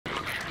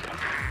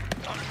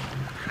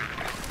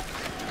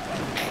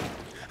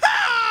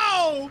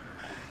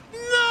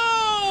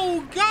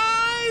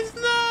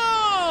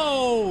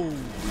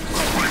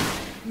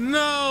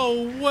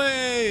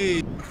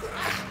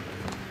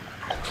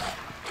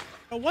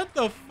What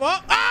the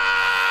fuck?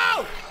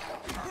 Oh!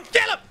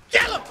 Kill him!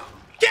 Kill him!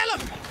 Kill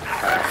him!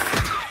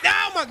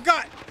 Oh my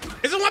god!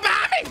 Is it one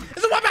behind me?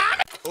 Is it one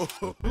behind me?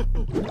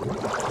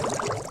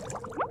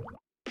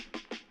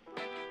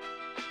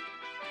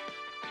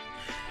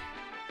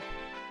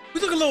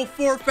 We took a little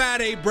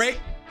 4-5-day break.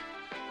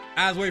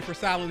 I was waiting for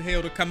Silent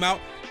Hill to come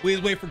out. We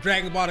was waiting for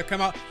Dragon Ball to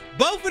come out.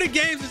 Both of the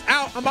games is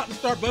out. I'm about to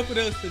start both of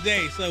those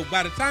today. So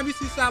by the time you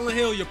see Silent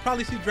Hill, you'll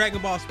probably see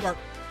Dragon Ball Spark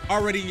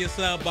already in your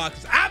sub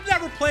boxes. I've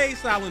never played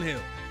Silent Hill.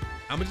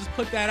 I'm gonna just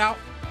put that out.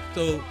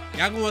 So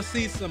y'all gonna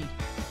see some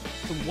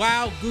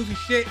wild, goofy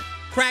shit,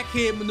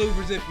 crackhead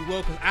maneuvers, if you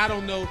will, because I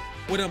don't know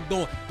what I'm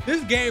doing.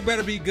 This game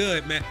better be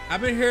good, man.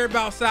 I've been hearing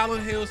about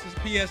Silent Hill since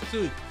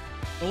PS2.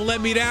 Don't let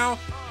me down.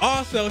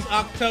 Also, it's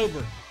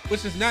October,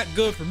 which is not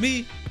good for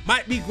me.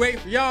 Might be great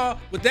for y'all.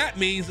 What that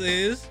means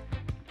is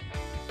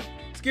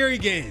scary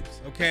games,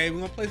 okay?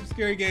 We're gonna play some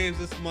scary games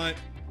this month.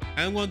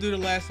 I'm gonna do The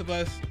Last of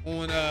Us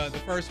on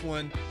the first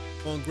one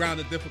on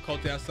grounded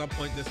difficulty at some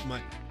point this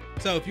month.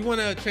 So if you want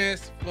a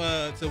chance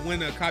to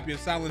win a copy of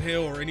Silent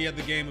Hill or any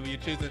other game of your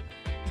choosing,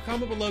 just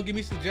comment below, give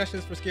me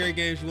suggestions for scary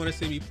games you want to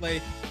see me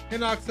play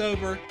in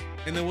October,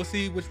 and then we'll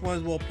see which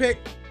ones we'll pick.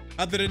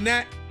 Other than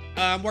that,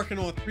 I'm working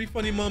on 3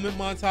 funny moment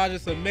montages,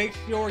 so make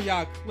sure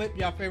y'all clip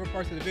y'all favorite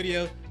parts of the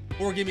video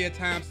or give me a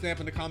timestamp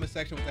in the comment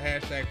section with the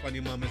hashtag funny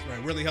moments, right?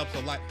 It really helps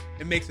a lot.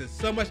 It makes it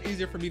so much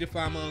easier for me to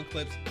find my own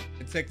clips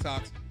and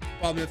TikToks.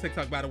 Follow me on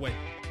TikTok, by the way.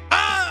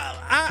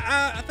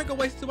 I think I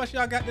wasted too much of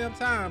y'all goddamn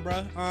time,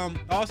 bro.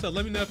 Also,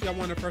 let me know if y'all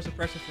want a first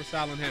impression for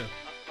Silent Hill.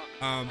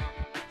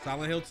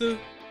 Silent Hill 2,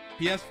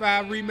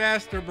 PS5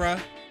 remaster, bro.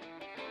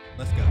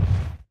 Let's go.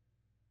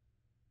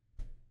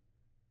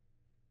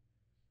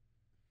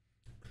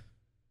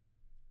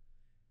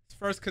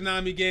 First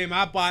Konami game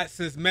I bought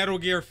since Metal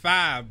Gear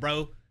 5,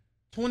 bro.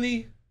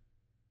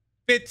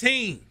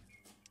 2015.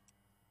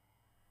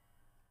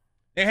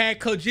 They had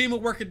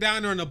Kojima working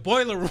down there in the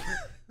boiler room.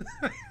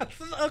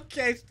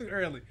 Okay, it's too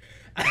early.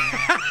 All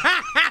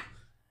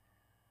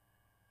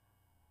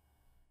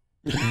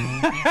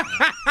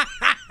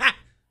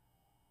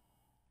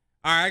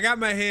right, I got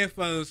my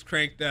headphones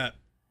cranked up.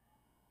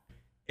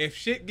 If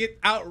shit get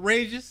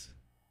outrageous,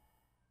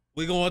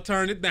 we gonna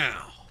turn it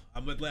down.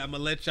 I'm gonna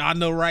let y'all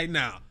know right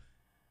now.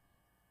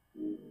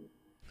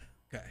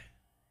 Okay.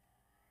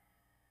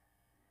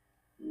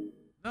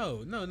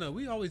 No.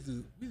 We always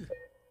do.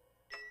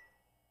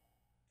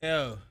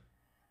 Yo.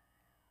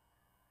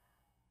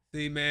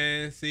 See,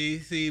 man.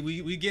 See.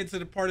 We get to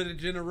the part of the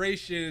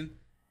generation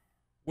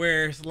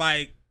where it's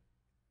like,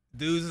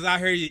 dudes is out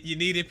here. You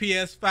need a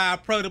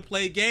PS5 Pro to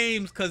play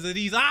games because of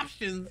these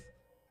options.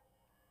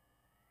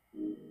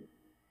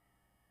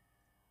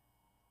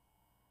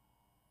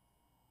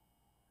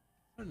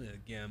 Turn the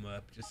gamma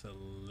up just a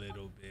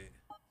little bit.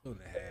 2.5.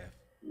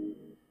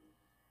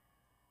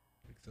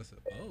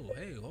 Oh,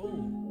 hey,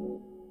 oh.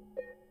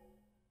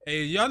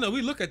 Hey, y'all know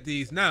we look at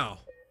these now.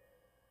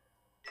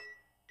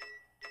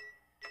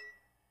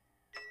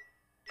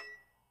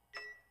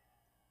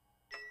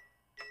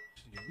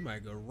 We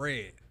might go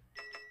red.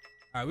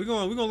 All right, we're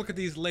gonna look at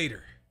these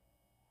later.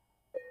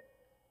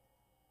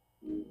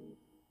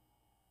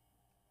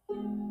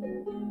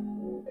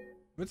 I'm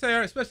gonna tell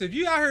you, especially if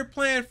you out here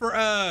playing for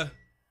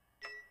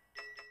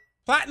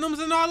platinums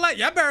and all that,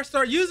 y'all better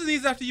start using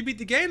these after you beat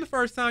the game the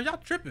first time. Y'all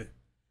tripping.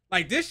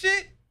 Like this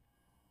shit,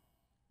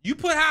 you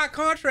put high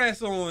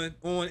contrast on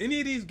any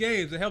of these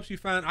games, it helps you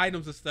find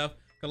items and stuff,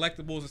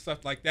 collectibles and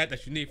stuff like that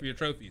that you need for your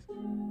trophies.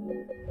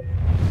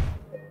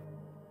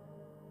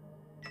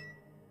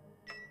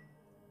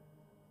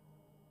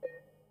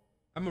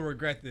 I'm gonna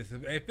regret this.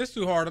 If it's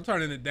too hard, I'm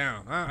turning it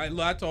down.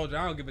 I told you,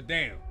 I don't give a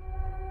damn.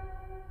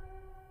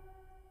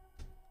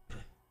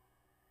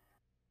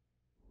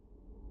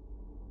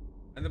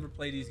 I never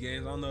play these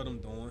games. I don't know what I'm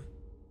doing.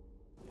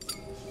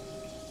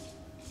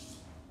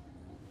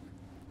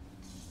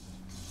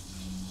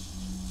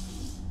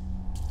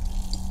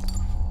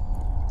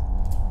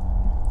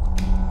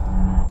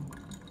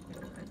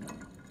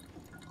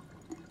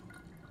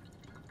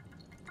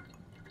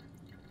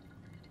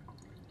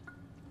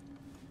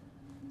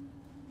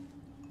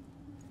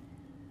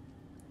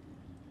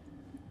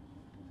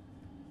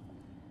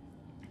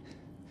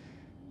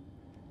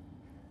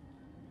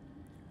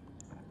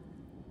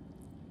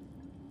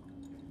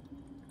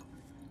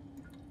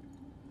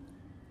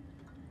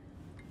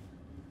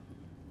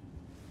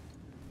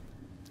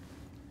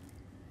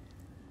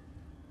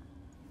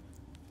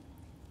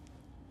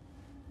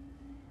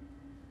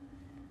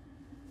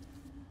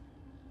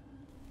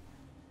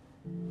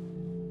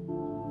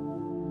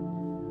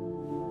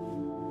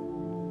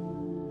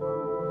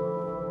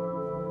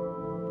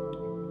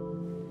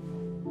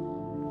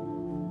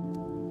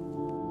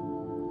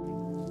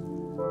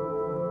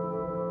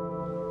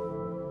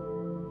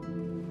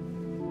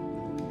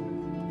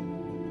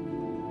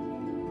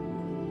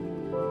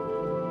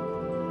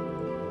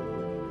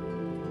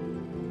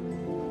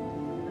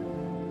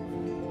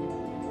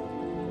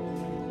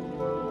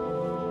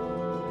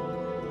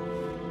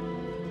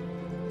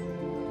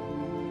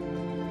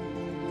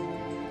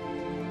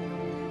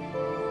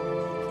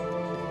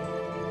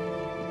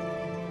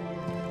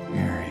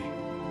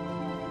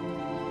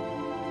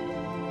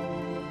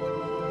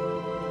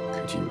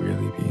 Could you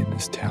really be in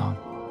this town?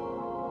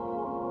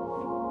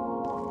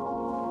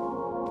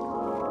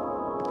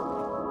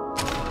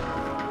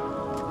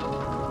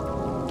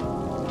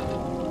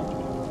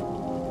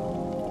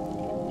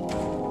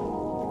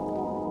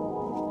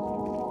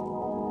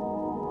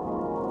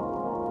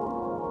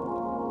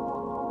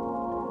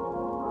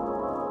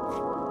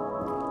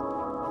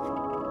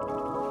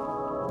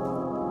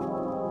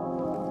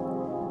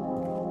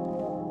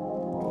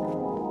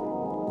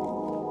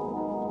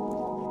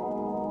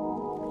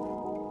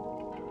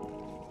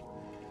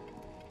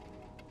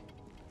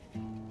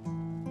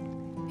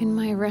 In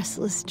my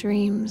restless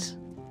dreams,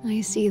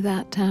 I see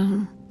that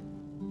town.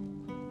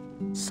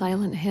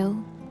 Silent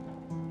Hill.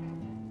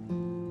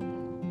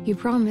 You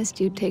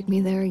promised you'd take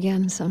me there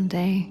again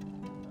someday.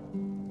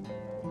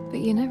 But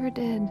you never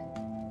did.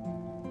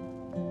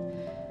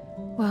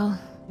 Well,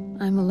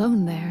 I'm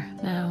alone there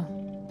now.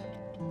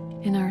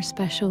 In our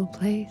special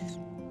place.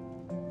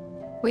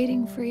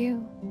 Waiting for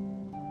you.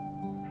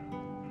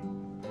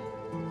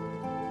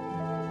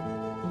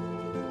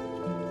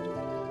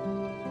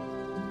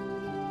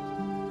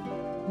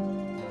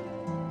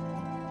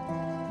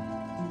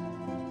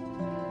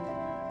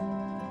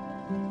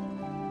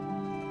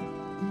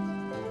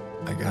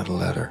 I got a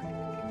letter.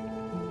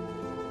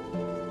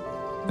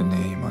 The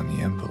name on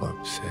the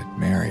envelope said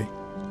Mary.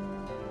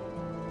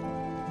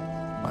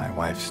 My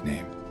wife's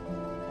name.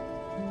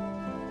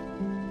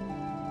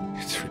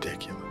 It's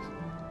ridiculous.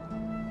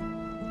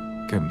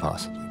 Couldn't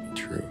possibly be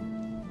true.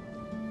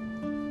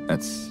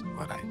 That's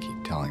what I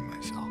keep telling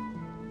myself.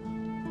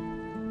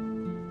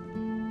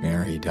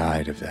 Mary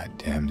died of that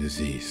damn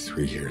disease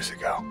 3 years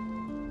ago.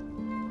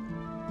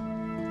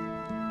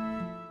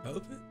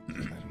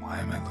 And why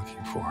am I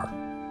looking for her?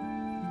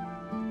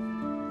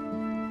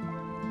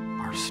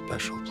 Our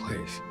special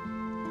place.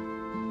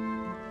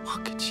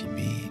 What could she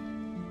mean?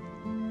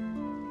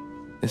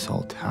 This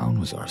whole town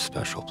was our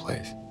special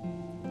place.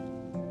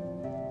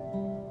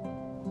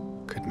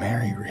 Could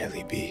Mary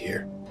really be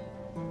here?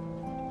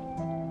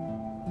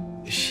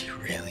 Is she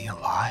really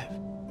alive?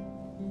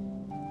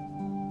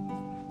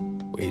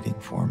 Waiting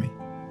for me?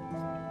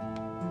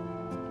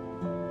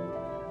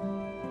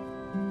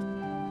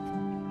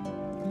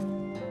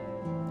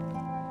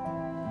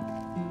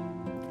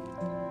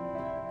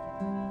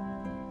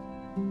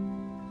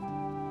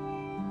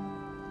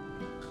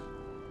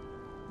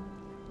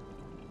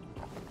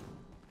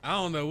 I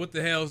don't know what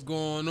the hell's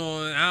going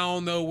on. I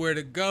don't know where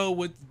to go,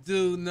 what to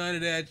do, none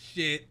of that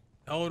shit.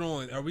 Hold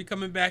on. Are we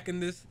coming back in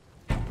this?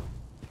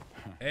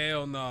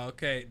 Hell no.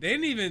 Okay. They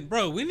didn't even,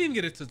 bro, we didn't even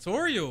get a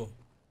tutorial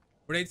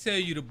where they tell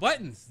you the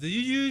buttons. Do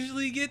you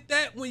usually get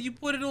that when you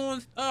put it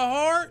on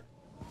hard?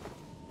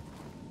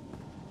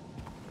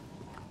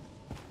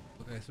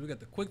 Okay, so we got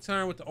the quick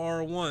turn with the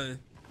R1.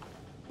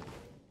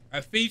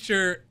 A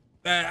feature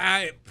that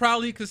I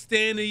probably could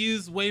stand to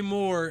use way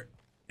more,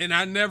 and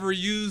I never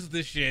used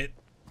the shit.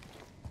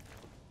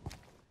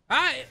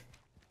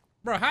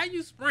 Bro, how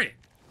you sprint?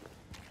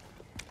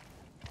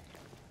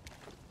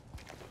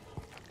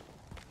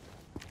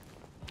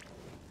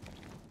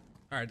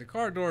 All right, the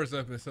car door is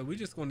open, so we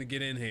just going to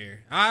get in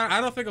here. I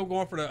don't think I'm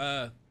going for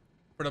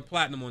the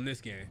platinum on this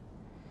game.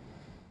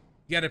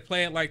 You got to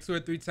play it like 2 or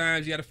 3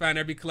 times. You got to find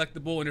every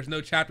collectible, and there's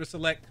no chapter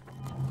select.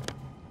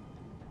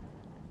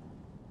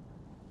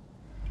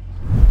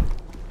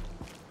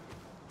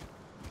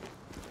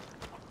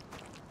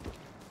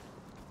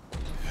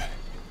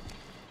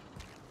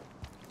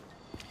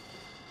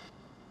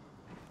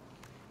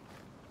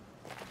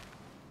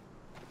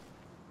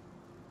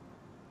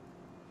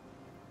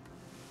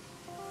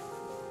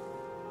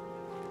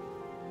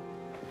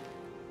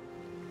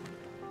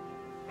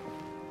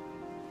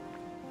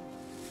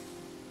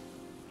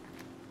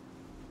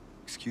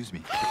 Excuse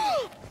me.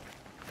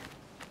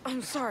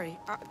 I'm sorry.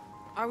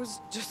 I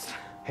was just...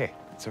 Hey,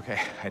 it's okay.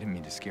 I didn't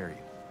mean to scare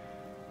you.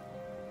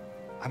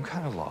 I'm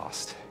kind of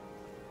lost.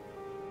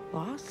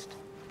 Lost?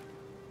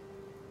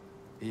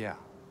 Yeah,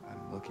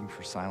 I'm looking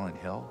for Silent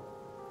Hill.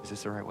 Is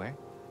this the right way?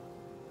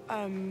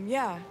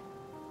 Yeah.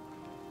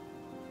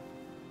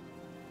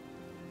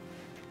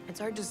 It's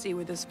hard to see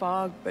with this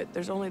fog, but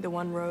there's only the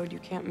one road. You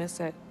can't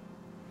miss it.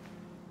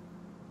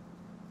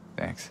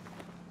 Thanks.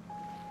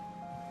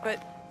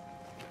 But...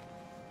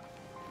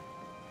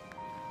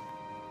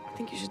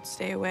 I think you should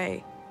stay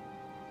away.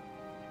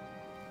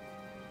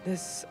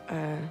 This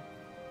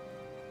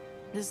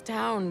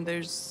town,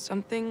 there's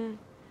something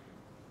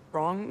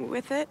wrong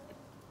with it.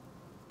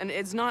 And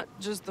it's not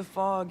just the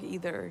fog,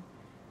 either.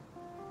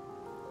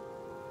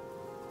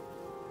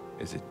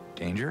 Is it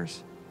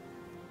dangerous?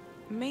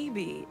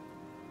 Maybe.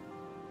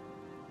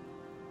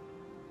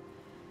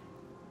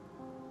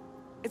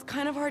 It's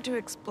kind of hard to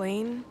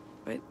explain,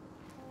 but...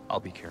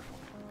 I'll be careful.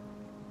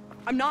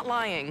 I'm not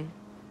lying.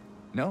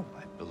 No,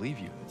 I believe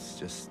you. It's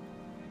just...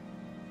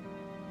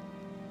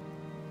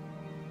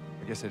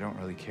 I guess I don't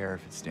really care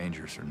if it's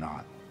dangerous or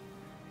not.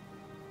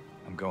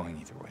 I'm going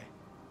either way.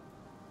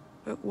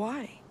 But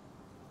why?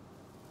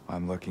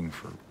 I'm looking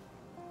for...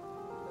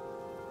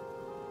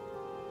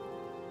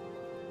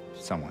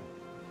 someone.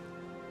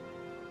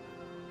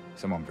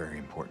 Someone very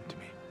important to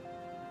me.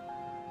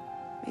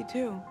 Me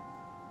too.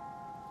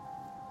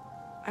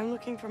 I'm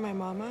looking for my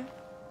mama.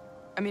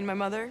 I mean, my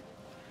mother.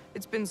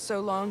 It's been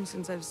so long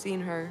since I've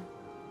seen her.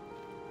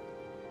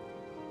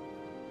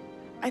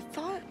 I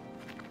thought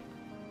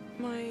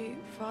my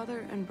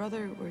father and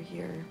brother were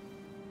here,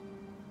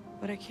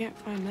 but I can't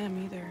find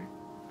them either.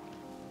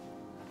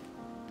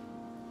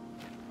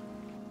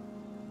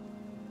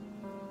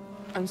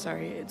 I'm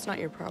sorry, it's not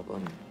your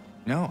problem.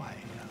 No,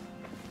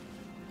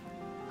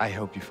 I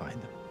hope you find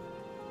them.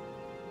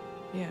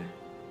 Yeah,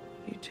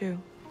 you too.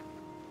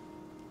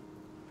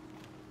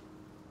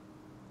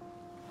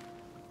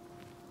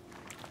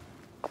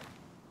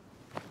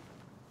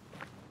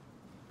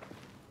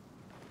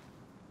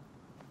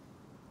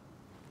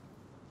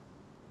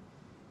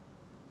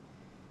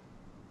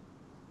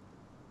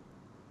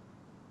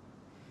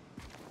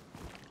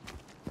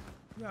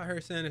 You out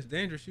here saying it's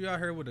dangerous. You out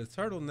here with a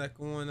turtleneck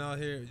on out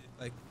here,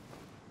 like.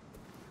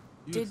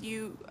 Did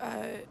you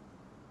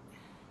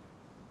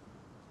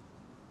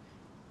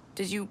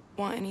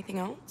want anything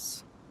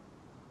else?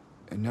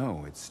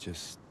 No, it's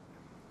just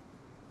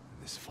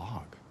this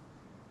fog.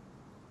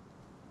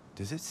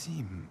 Does it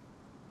seem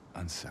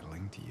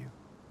unsettling to you?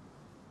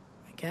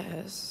 I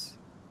guess.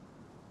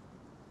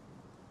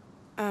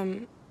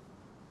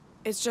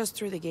 It's just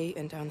through the gate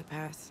and down the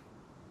path.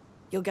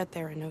 You'll get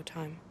there in no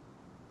time.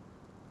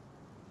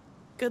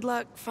 Good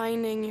luck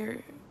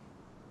finding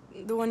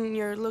the one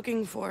you're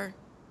looking for.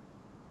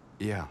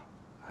 Yeah,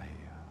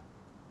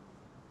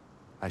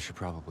 I should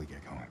probably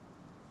get going.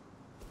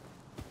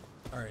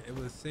 All right, it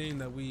was seen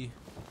that we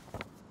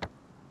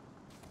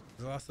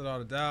exhausted all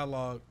the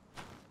dialogue.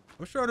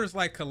 I'm sure there's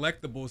like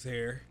collectibles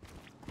here.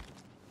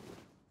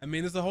 I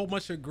mean, there's a whole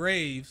bunch of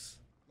graves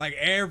like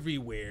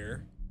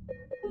everywhere.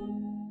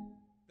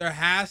 There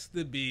has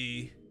to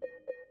be.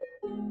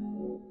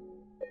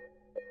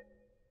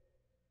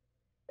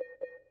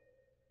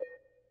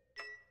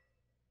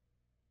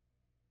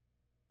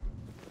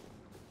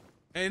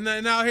 Ain't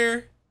nothing out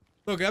here.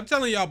 Look, I'm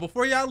telling y'all,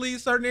 before y'all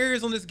leave certain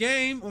areas on this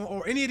game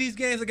or any of these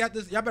games that got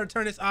this, y'all better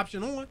turn this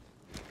option on.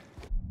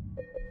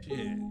 Shit,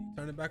 you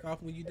turn it back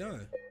off when you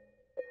done.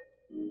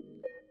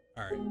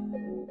 All right.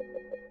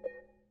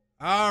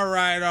 All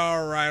right,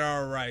 all right,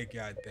 all right.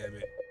 God damn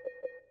it.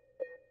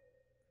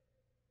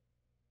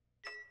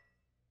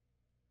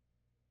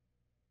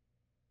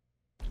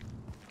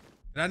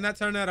 Did I not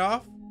turn that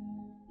off?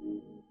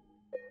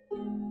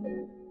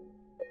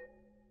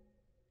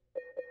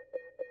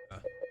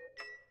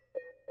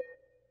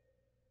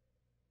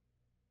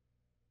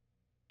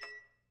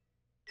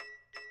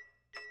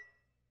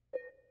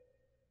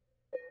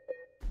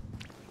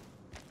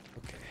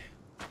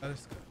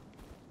 Let's go.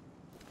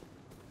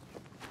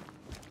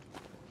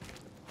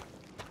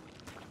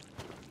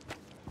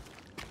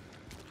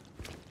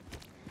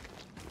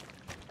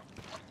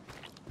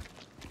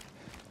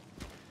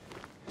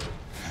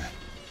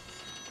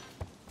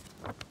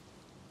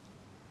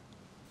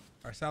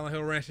 Our Silent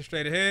Hill Ranch is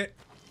straight ahead.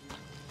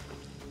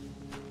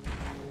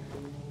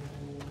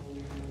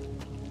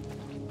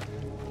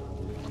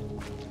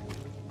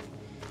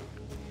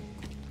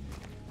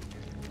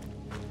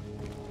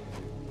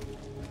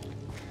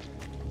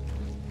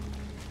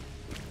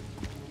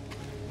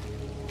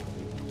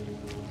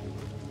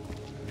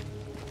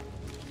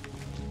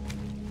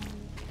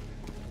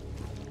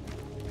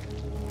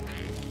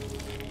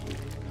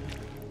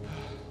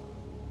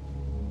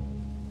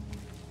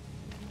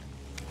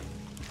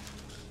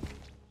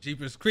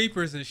 Jeepers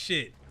creepers and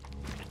shit.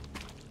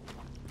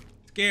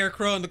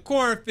 Scarecrow in the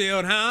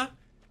cornfield, huh?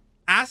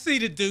 I see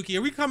the dookie.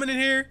 Are we coming in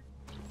here?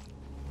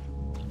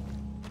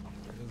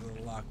 There's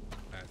a lock.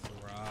 That's a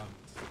rob.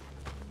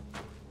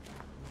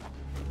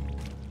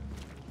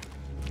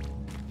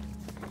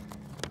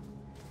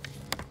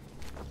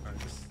 All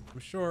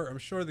right, I'm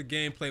sure the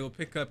gameplay will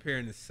pick up here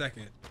in a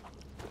second.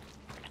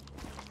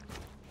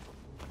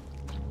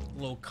 A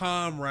little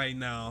calm right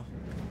now.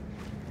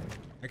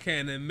 I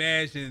can't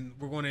imagine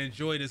we're going to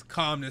enjoy this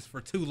calmness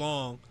for too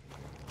long.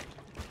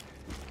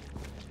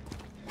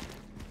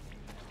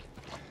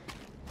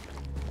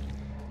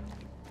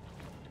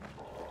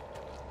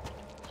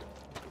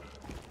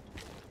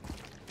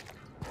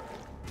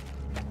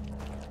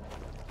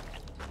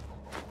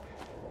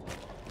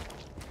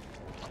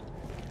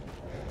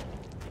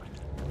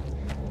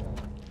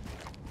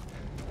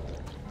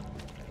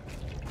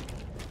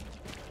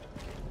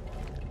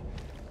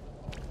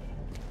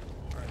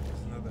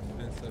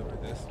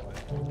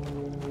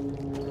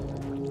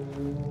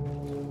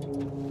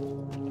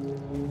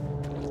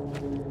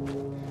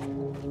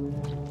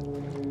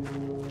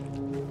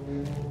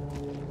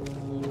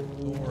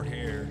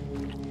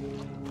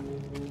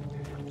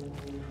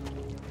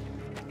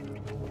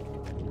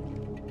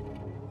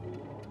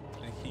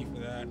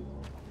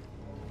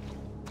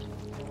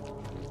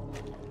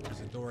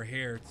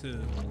 Here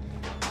too.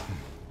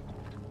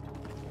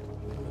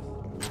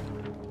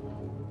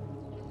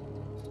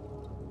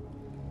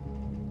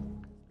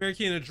 Spare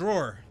key in a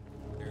drawer.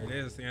 There it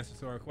is. The answer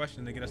to our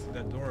question to get us to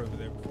that door over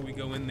there. Before we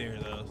go in there,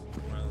 though.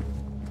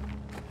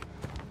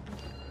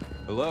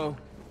 Hello?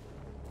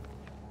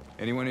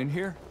 Anyone in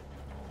here?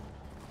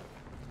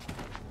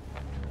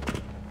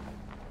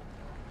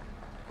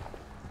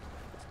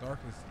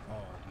 Darkness.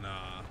 Oh,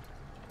 nah.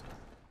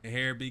 And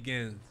here it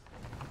begins.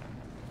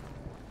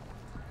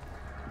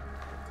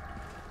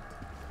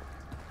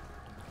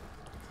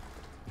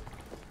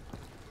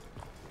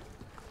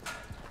 I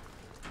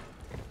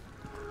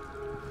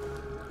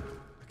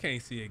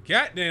can't see a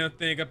goddamn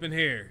thing up in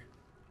here.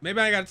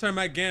 Maybe I gotta turn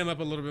my game up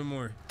a little bit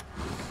more.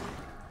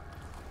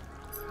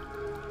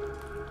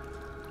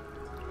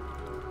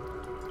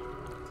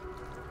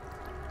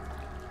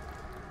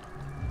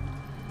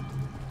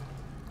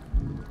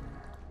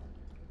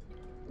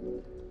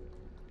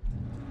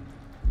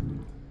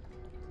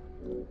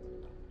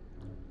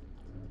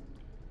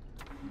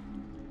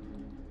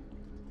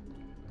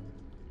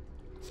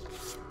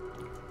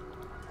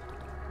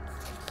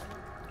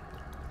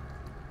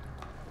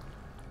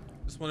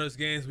 It's one of those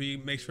games where you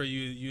make sure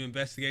you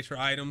investigate your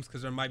items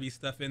because there might be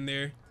stuff in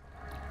there.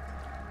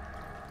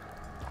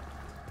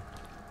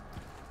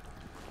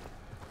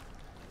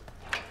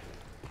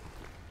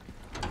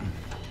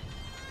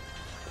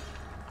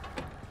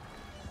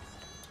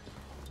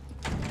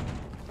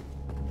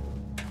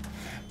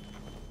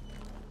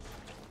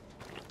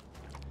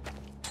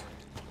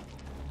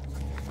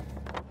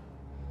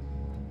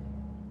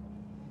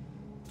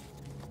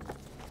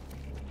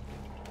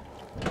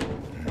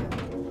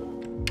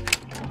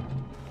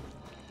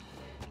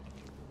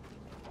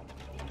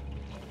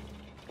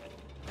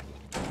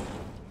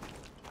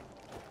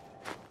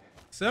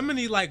 So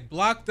many like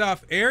blocked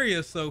off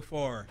areas so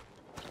far.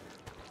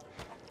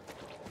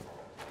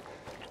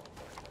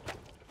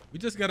 We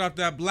just got off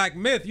that Black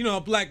Myth. You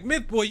know, Black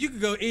Myth, boy, you could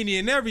go any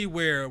and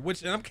everywhere,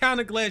 which, and I'm kind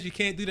of glad you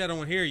can't do that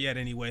on here yet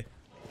anyway.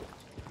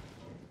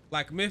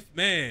 Black Myth,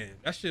 man,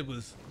 that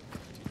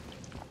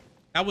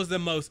was the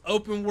most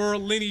open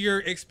world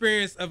linear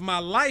experience of my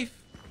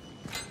life.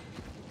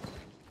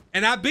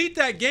 And I beat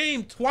that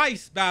game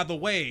twice, by the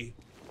way.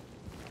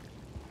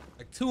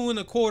 Like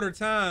 2.25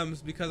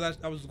 times because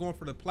I was going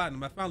for the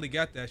platinum. I finally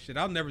got that shit.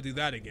 I'll never do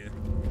that again.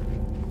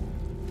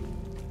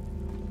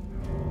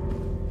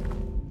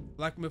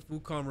 Black Myth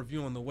Wukong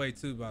review on the way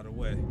too, by the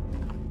way.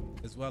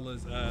 As well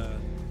as the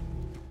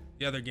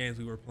other games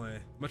we were playing.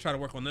 I'm gonna try to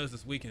work on those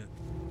this weekend.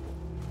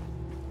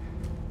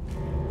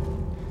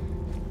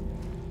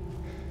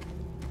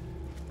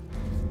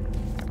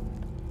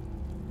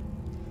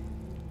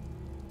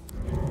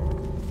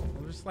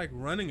 I'm just like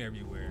running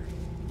everywhere.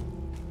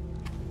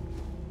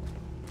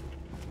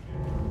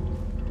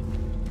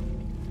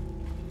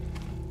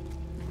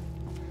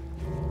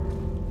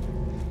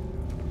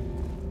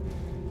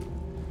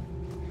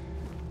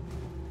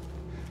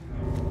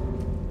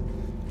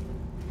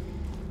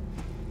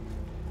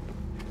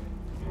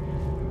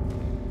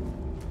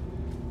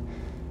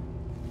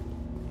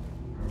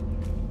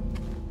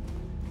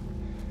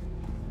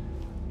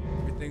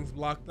 Everything's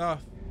blocked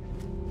off.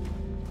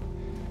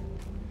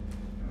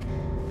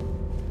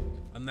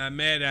 I'm not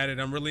mad at it.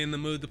 I'm really in the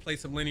mood to play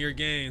some linear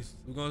games.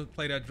 We're gonna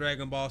play that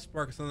Dragon Ball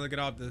Spark as soon as I get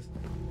off this.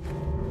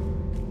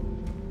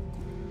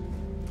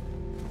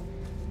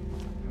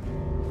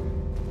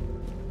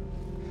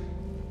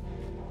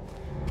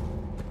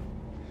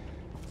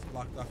 It's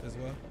blocked off as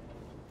well.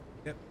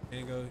 Yep,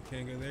 can't go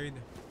there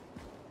either.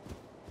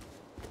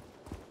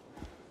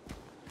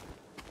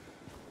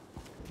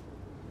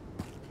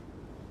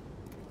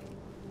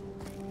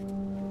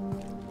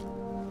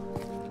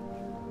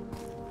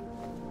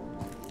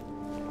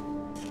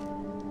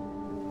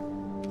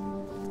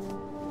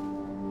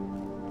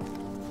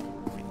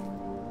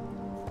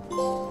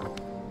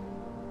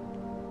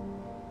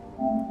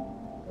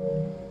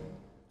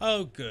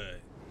 Oh,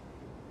 good.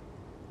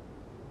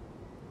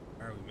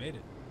 All right, we made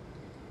it.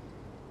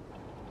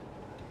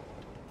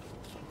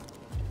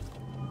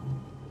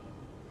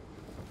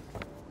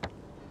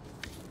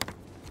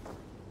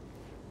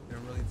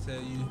 Can't really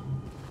tell you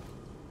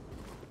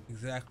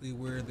exactly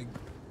where to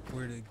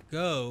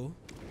go.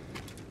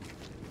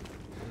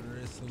 There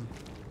is some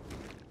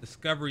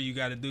discovery you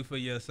got to do for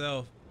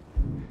yourself.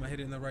 Am I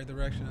heading in the right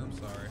direction? I'm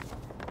sorry.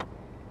 All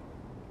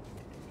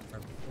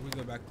right, before we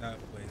go back that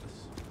way,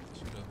 let's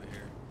shoot over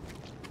here.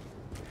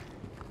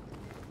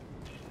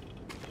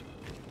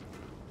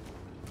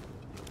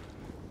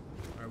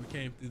 All right, we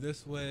came through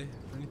this way. Is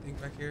there anything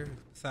back here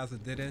besides a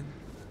dead end?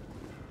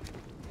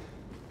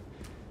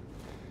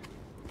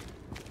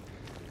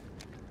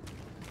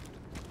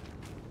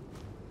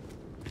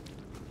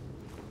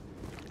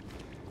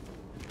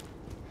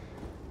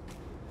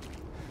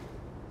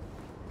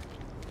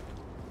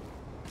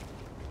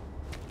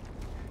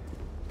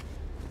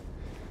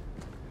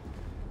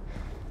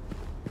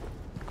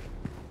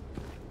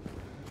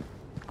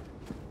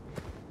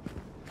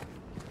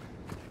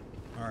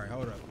 All right,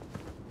 hold up.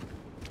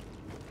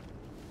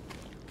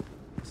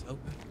 It's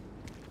open.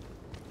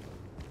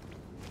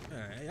 All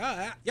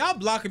right, y'all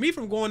blocking me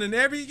from going in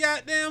every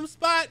goddamn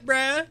spot,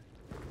 bruh.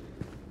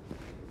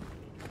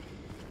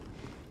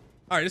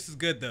 All right, this is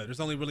good though.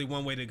 There's only really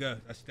one way to go.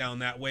 That's down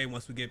that way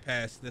once we get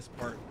past this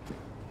part.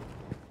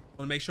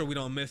 want to make sure we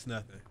don't miss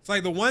nothing. It's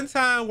like the one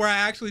time where I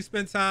actually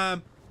spent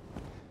time.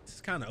 This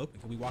is kind of open.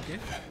 Can we walk in?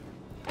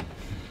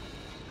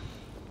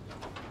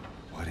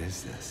 What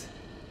is this?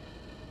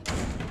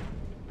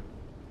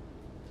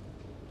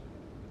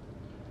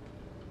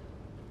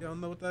 You don't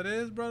know what that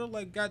is, brother?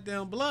 Like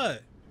goddamn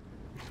blood.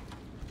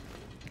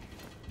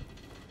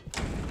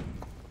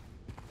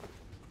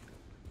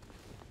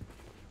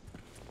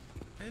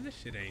 Man, this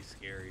shit ain't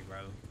scary, bro.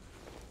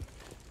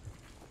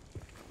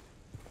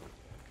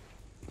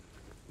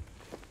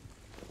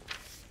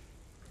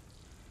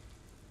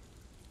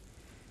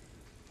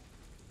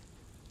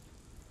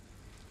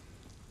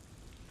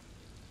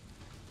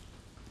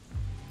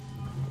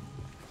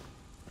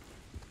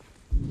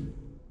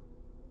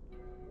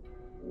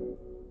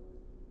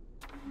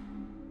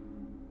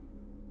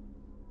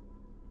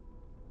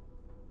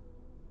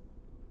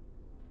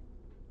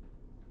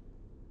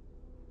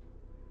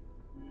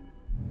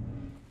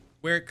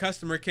 Where a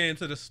customer came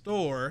to the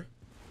store.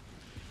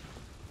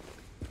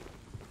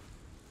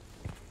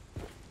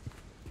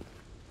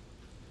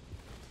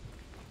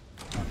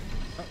 Oh.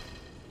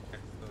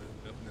 Okay, so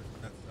open this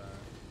that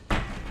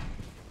side.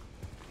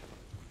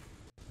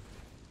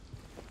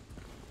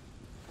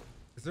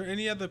 Is there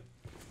any other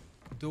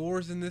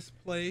doors in this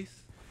place?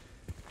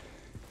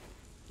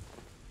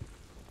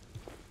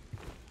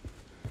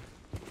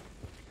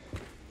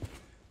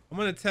 I'm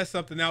gonna test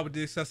something out with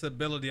the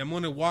accessibility. I'm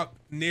gonna walk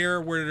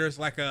near where there's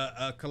like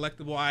a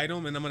collectible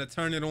item, and I'm gonna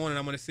turn it on, and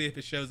I'm gonna see if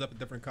it shows up a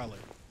different color.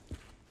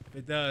 If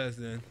it does,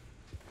 then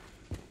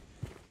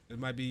it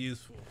might be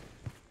useful,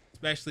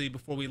 especially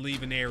before we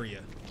leave an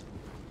area.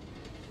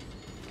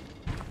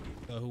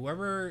 So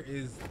whoever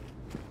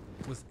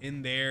was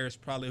in there is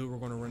probably who we're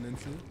gonna run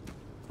into.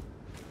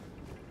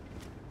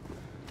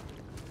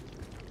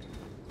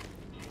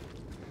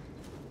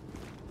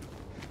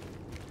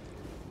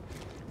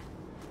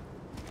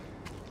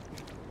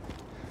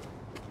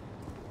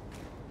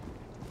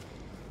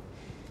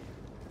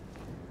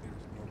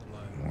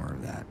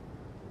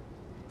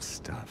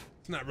 Stuff.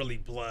 It's not really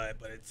blood,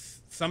 but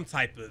it's some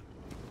type of.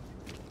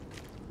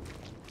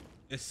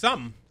 It's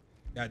something.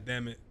 God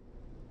damn it.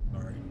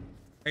 Sorry.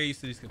 I get used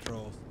to these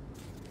controls.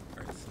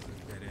 Alright, this is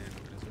a dead end.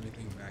 Is there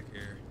anything back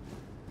here?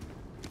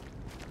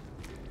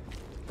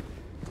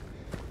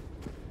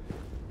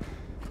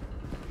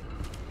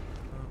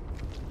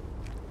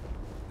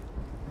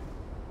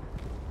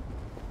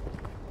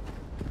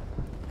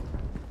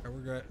 Alright, we're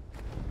good.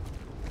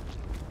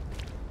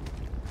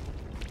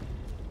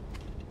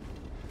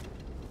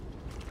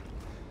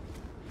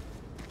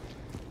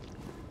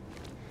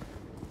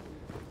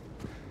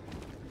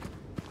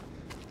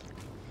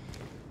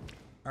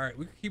 All right,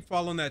 we can keep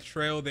following that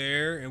trail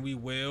there, and we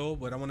will,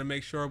 but I want to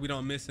make sure we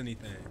don't miss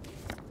anything.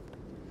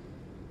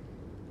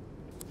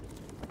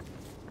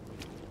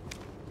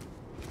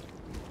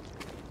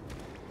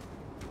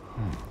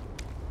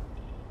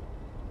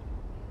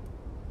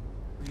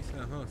 What you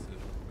saying, huh?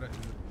 Did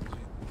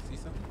you see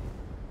something?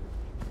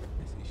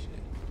 I see shit.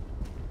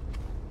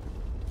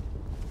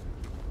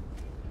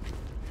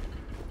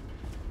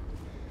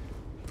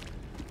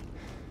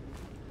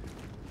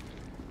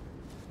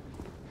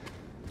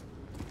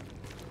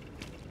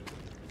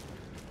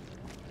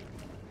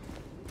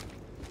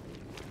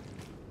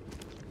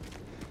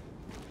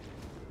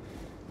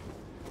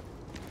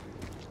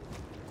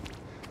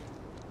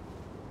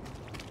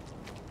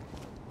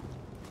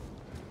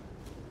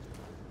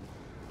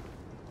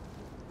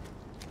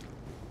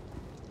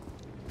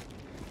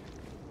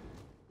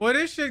 Well,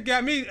 this shit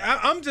got me.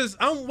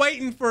 I'm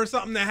waiting for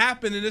something to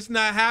happen, and it's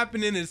not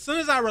happening. As soon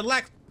as I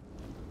relax.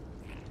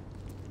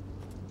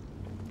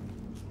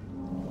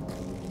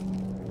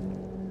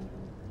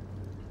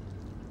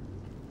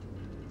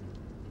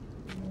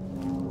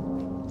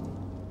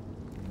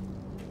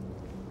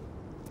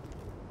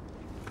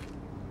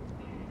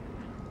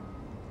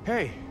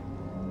 Hey,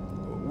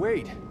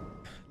 wait.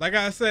 Like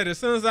I said, as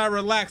soon as I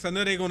relax, I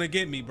know they're gonna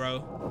get me,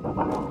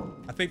 bro.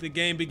 I think the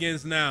game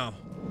begins now.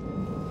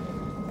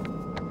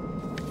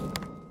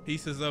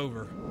 Peace is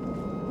over.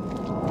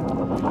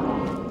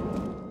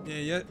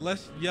 Yeah,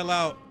 let's yell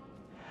out.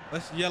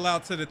 Let's yell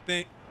out to the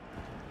thing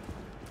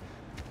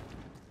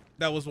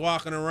that was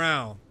walking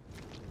around.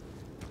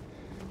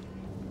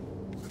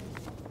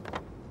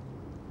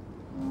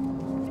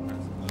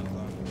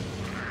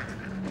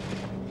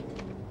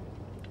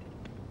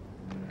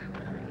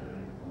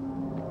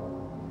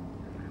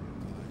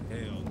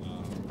 Hell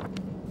no.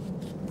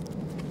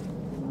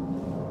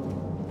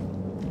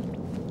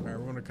 All right,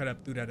 we're gonna cut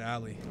up through that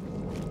alley.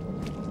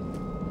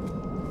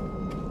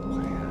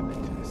 What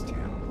happened to this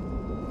town?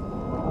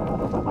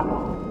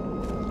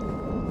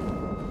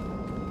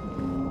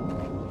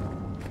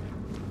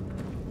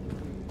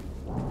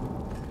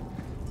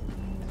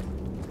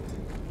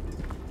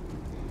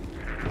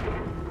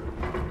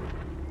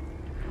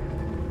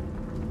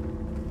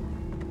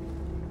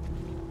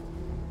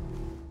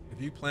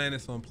 If you playing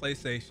this on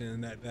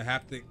PlayStation, that the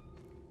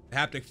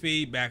haptic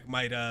feedback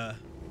might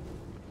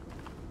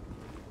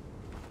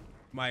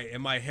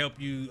might help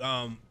you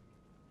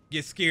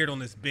get scared on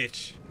this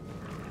bitch.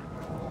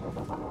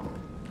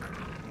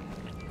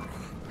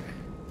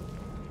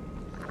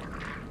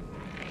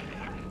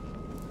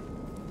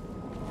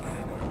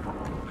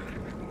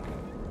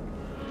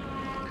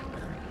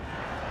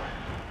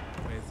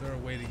 there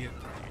a way to get?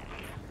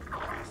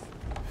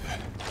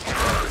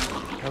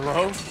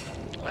 Hello?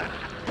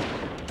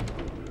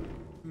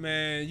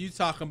 Man, you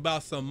talking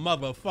about some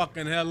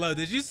motherfucking hello.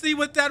 Did you see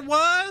what that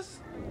was?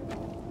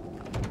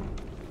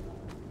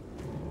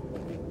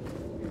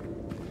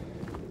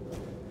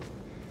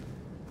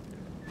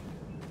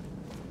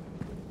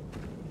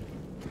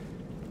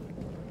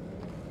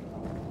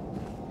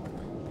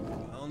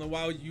 I don't know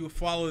why you would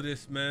follow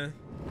this, man.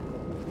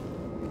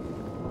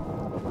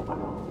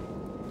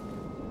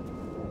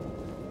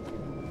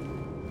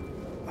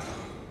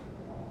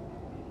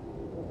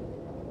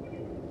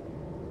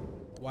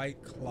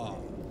 White claw.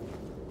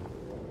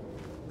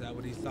 Is that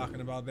what he's talking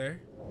about there?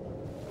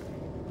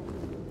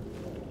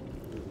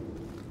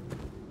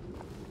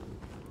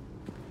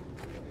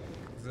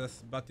 Is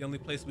that's about the only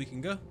place we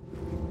can go?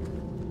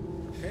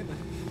 Okay then.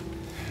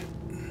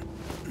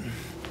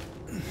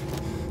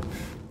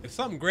 If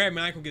something grabbed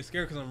me, I ain't gonna get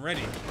scared because I'm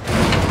ready.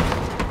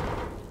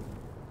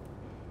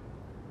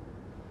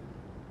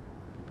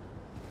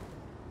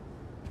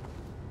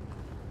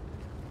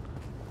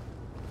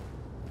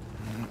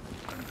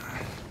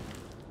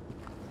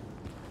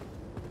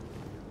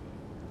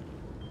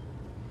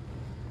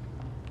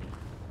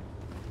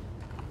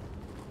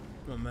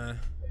 Come on, man.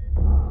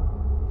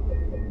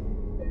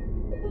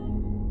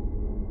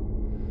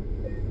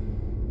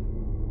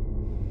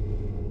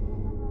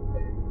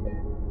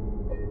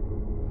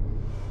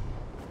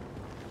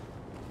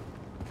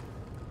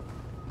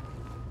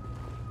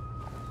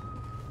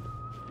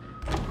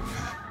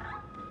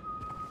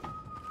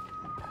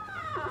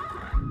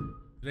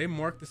 Do they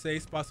mark the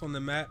save spots on the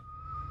map?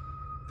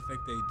 I think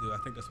they do. I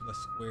think that's what the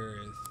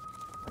square is.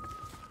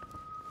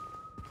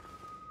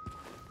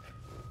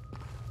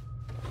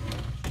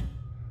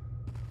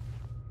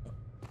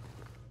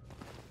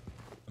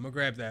 I'm gonna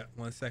grab that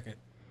 1 second.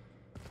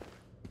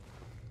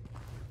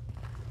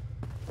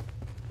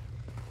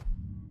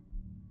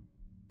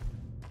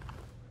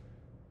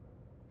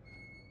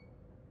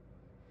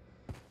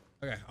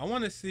 Okay, I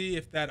want to see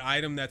if that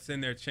item that's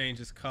in there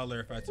changes color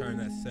if I turn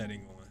that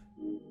setting on.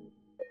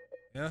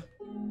 Yeah.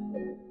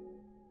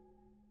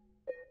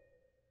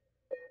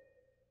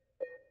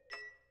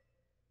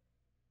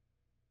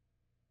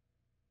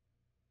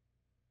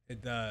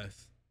 It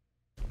does.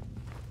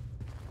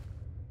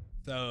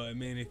 So I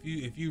mean,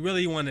 if you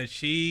really want to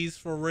cheese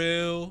for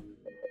real,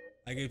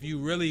 like if you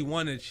really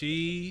want to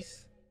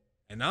cheese,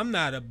 and I'm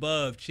not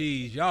above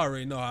cheese, y'all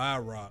already know how I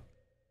rock.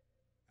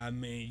 I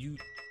mean, you.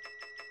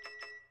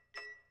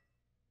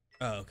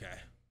 Oh, okay.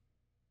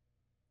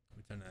 Let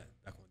me turn that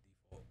back on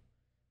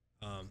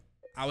default.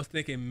 I was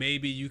thinking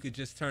maybe you could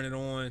just turn it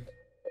on.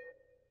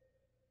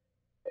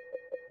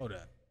 Hold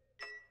up.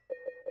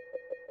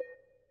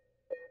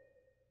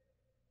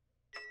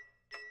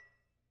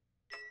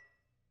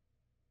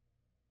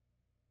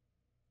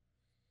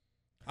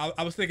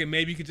 I was thinking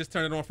maybe you could just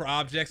turn it on for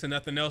objects and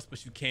nothing else,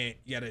 but you can't.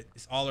 You gotta,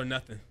 it's all or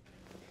nothing.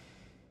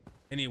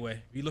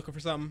 Anyway, if you looking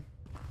for something,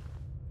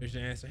 here's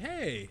your answer.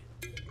 Hey.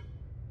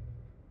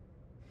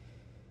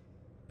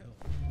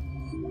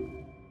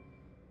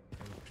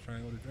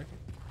 Triangle to drink it.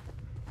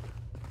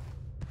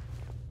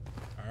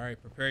 All right,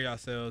 prepare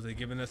yourselves. They're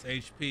giving us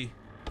HP.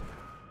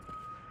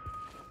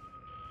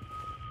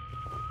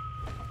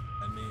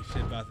 That means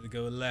shit about to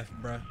go left,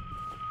 bruh.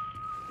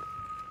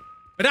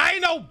 But I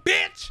ain't no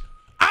bitch.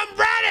 I'm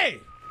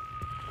ready.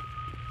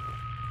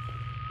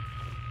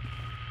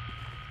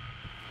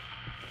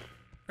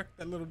 Crack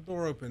that little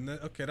door open.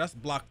 Okay, that's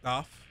blocked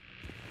off.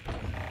 All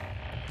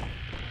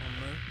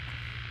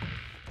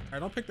right,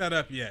 don't pick that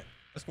up yet.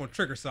 That's gonna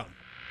trigger something.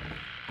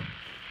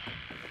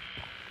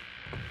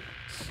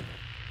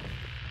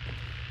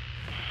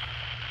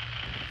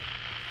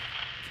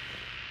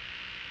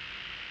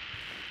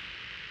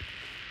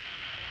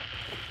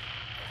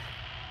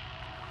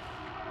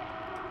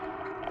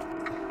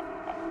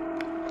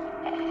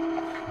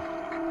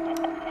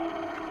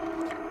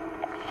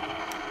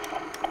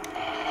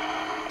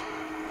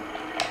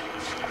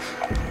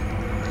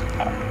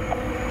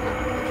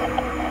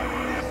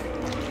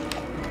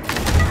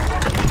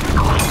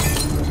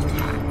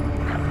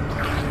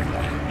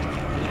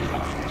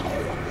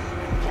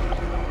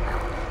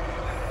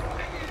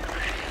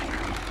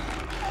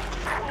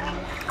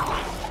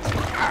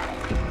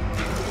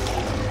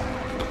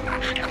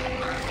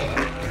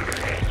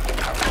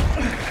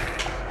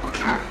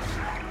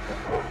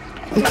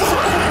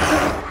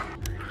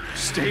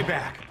 Stay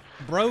back.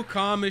 Bro,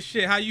 calm as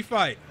shit. How you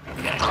fight?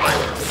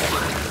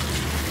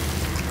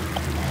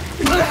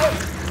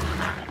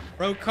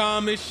 Bro,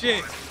 calm as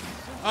shit.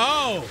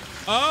 Oh.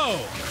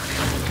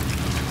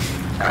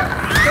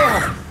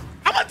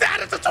 I'm gonna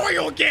die the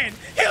tutorial again.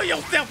 Heal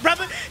yourself,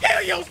 brother.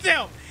 Heal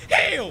yourself.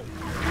 Heal.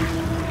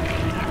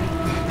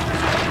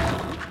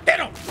 Hit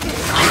him.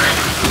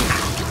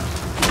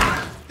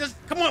 Just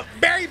come on,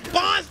 Barry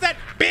Bonds that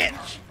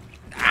bitch.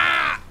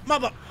 Ah,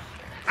 mother.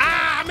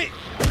 Ah, I mean.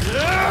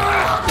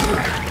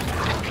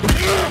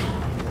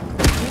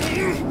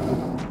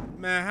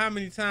 Man, how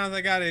many times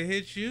I gotta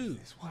hit you?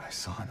 It's what I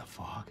saw in the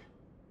fog.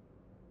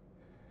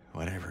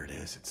 Whatever it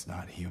is, it's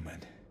not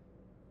human.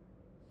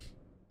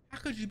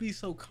 could you be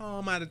so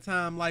calm at a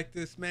time like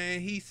this, man?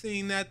 He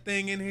seen that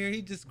thing in here.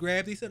 He just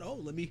grabbed. He said, "Oh,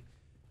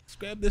 let's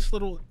grab this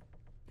little."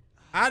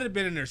 I'd have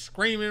been in there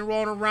screaming,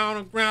 rolling around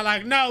on the ground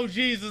like, "No,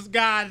 Jesus,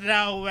 God,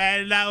 no,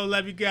 man, no,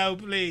 let me go,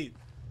 please."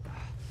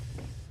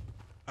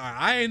 All right,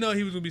 I didn't know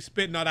he was gonna be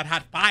spitting all that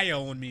hot fire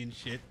on me and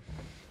shit.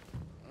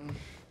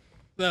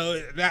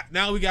 So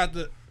now we got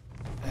the.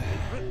 I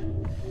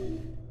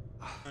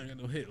ain't got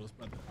no heels,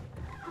 brother.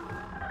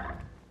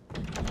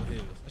 No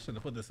heels. I shouldn't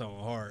have put this on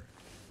hard.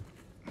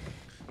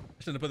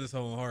 I shouldn't have put this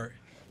on hard.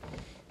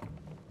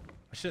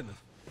 I shouldn't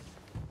have.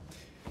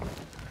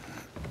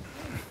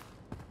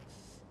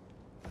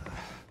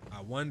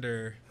 I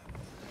wonder.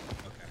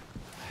 Okay.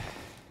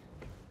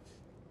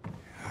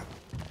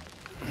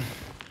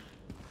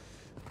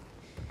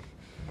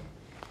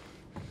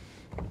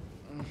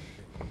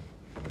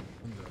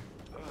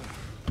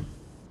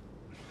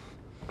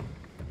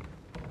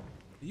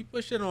 You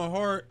push it on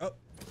hard. Oh.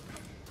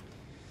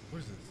 What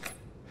is this?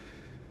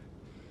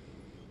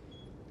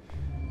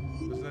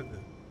 What's that do?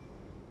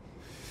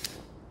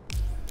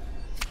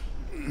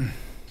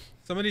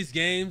 Some of these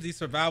games, these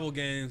survival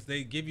games,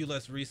 they give you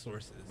less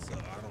resources. So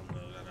I don't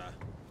know that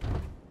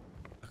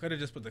I could have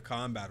just put the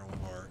combat on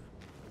hard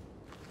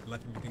and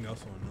left everything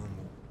else on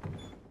normal.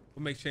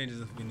 We'll make changes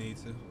if we need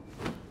to.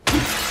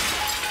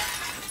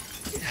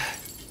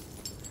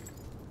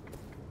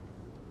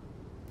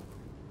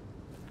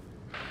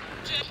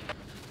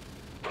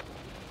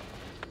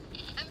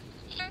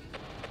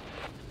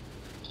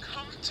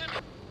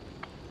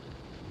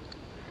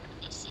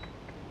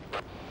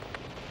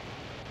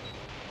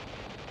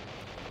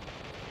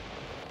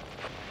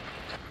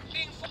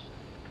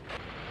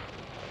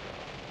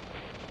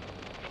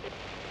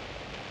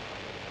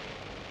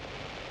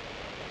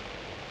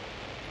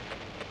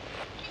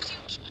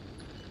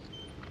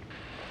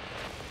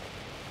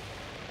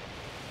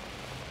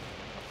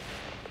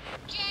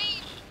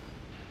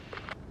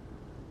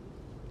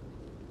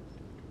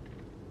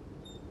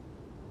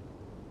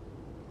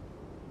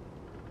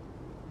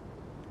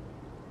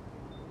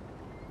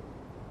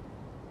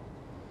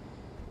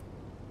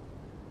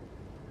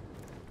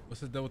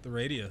 What's it done with the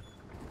radio?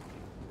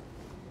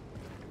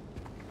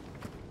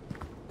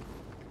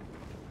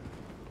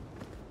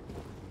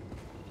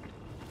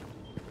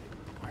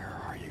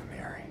 Where are you,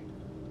 Mary?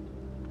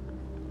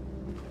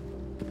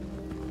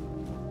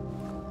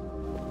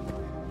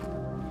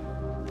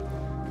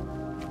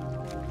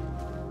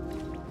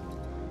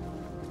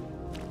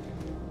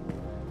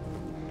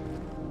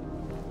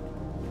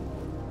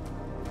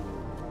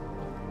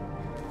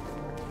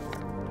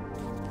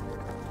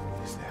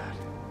 What is that?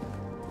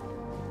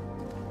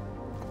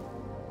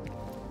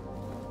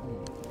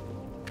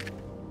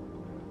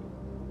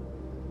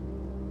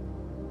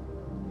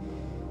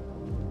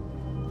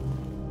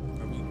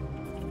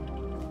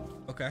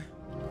 Okay.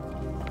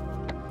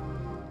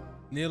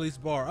 Neely's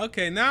bar.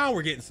 Okay, now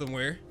we're getting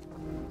somewhere.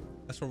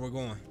 That's where we're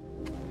going.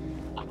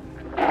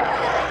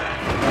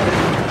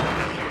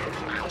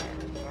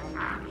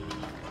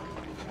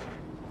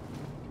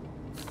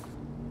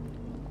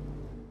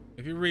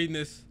 If you're reading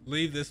this,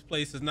 leave this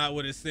place is not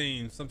what it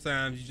seems.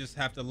 Sometimes you just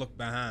have to look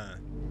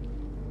behind.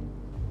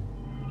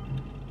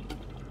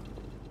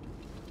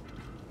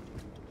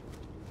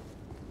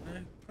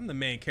 I'm the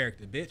main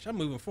character, bitch. I'm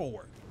moving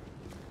forward.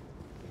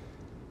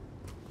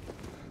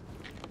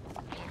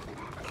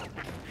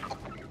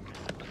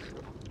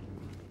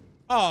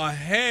 Oh,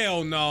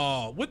 hell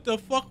no. What the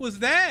fuck was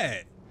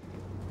that?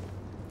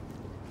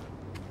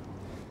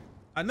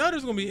 I know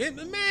there's gonna be it.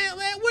 Man,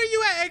 where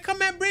you at? Hey, come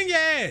back, bring your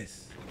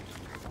ass.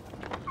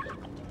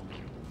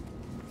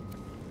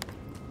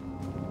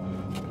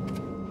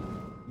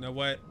 You know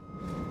what?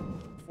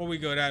 Before we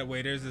go that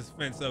way, there's this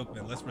fence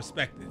open. Let's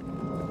respect it.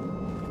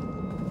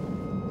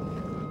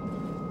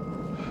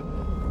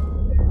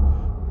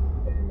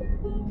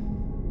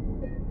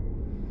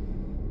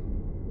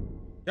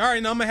 Y'all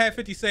already know I'm gonna have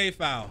 50 save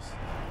files.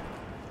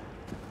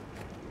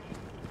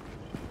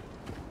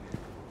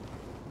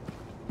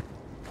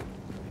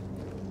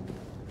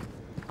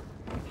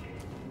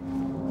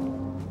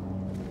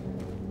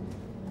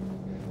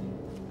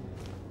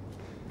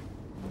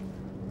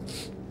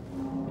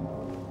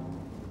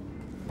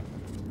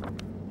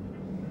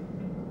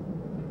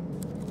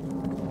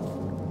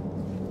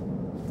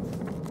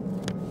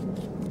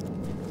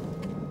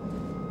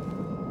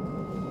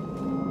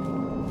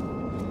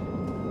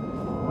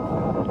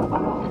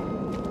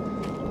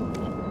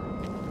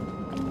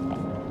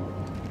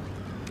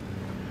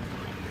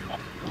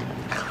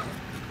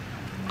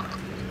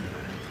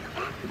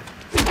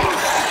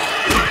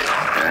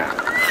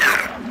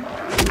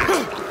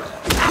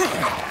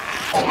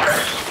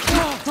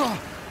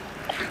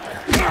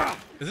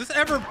 Is this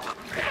ever...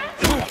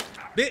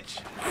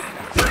 Bitch.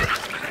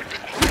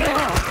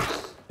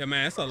 Yeah,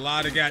 man, that's a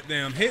lot of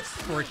goddamn hits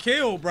for a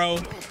kill, bro.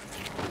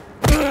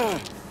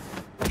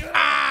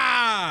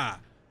 Ah!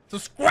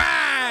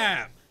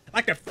 Subscribe!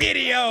 Like a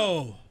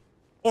video!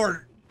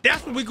 Or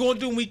that's what we gonna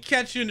do when we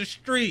catch you in the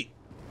street.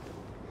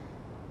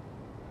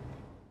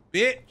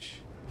 Bitch.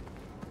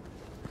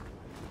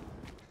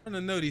 I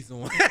don't know these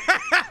ones.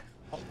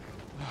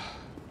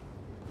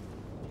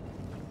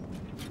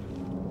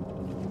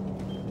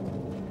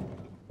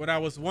 What I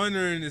was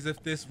wondering is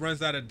if this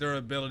runs out of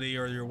durability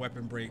or your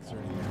weapon breaks or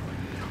anything.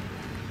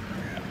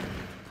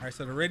 All right,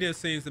 so the radio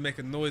seems to make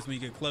a noise when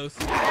you get close.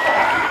 Damn.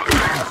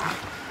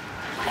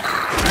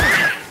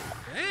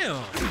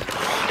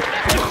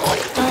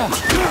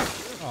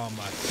 Oh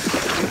my.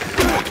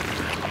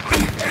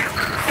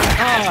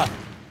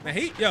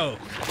 Man, yo.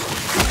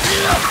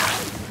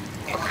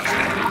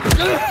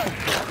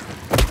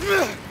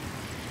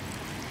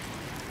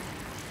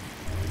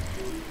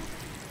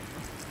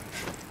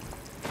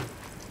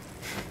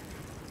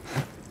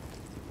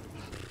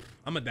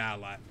 I'm gonna die a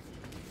lot.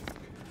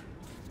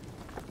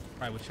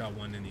 Probably what y'all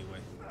want anyway.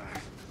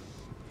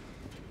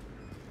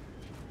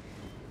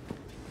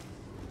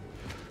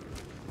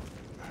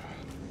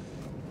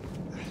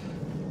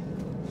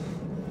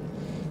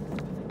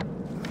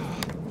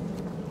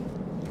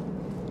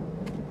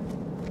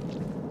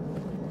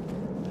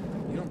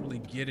 You don't really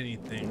get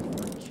anything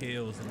for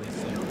kills at least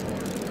so far.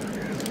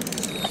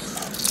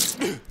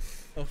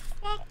 The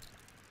fuck?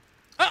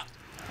 Ah!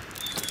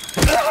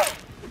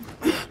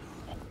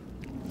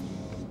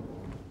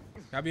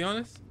 Can I be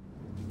honest?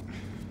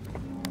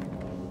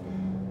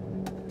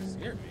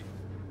 Scared me.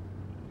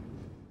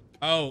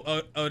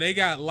 Oh, they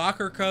got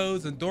locker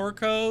codes and door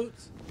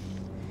codes.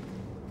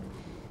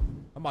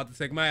 I'm about to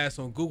take my ass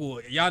on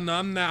Google. Y'all know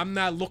I'm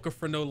not looking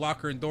for no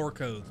locker and door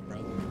codes, bro.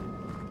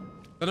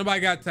 So nobody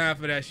got time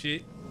for that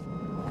shit.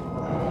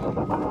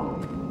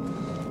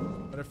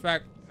 Matter of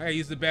fact, I gotta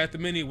use the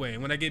bathroom anyway.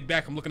 And when I get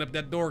back, I'm looking up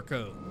that door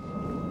code.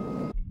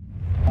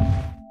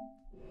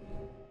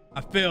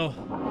 I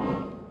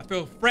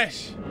feel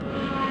fresh.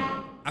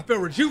 I feel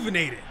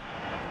rejuvenated.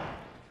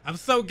 I'm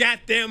so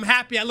goddamn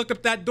happy I looked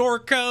up that door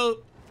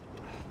code.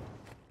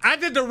 I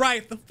did the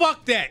right thing.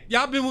 Fuck that.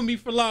 Y'all been with me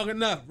for long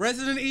enough.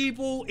 Resident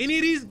Evil, any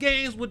of these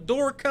games with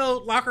door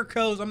code, locker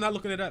codes, I'm not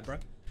looking it up, bro.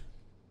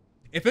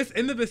 If it's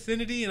in the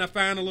vicinity and I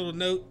find a little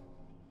note,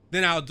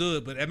 then I'll do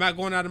it. But am I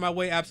going out of my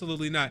way?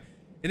 Absolutely not.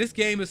 And this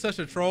game is such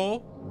a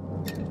troll.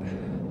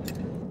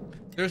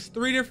 There's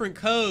 3 different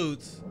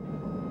codes.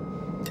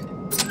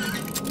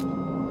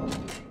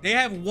 They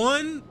have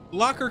 1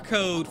 locker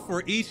code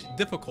for each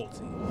difficulty.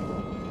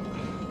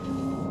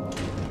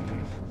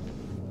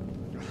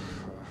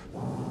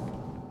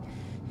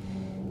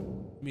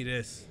 Give me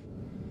this.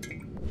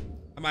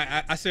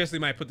 I seriously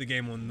might put the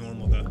game on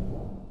normal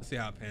though. Let's see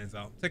how it pans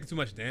out. I'm taking too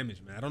much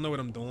damage, man. I don't know what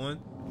I'm doing.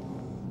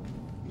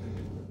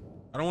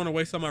 I don't want to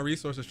waste all my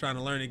resources trying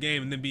to learn the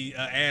game and then be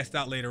assed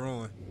out later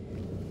on.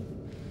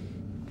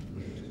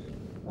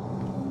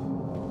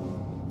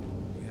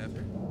 We have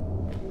here.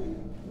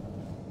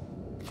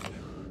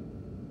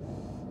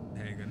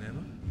 Handgun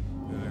ammo.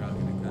 Good, I'll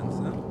get a gun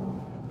soon.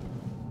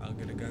 I'll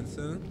get a gun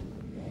soon.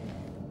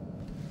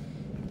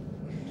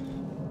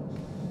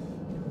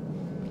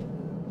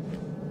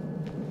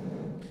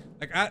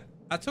 Like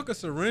I took a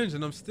syringe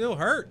and I'm still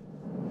hurt.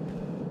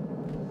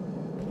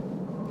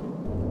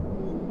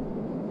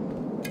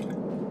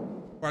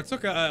 Or I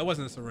took a, it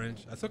wasn't a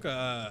syringe. I took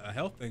a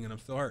health thing and I'm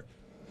still hurt.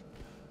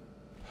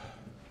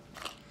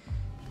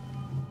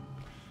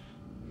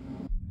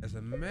 As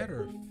a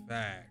matter of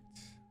fact,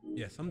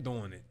 yes, I'm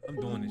doing it. I'm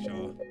doing it,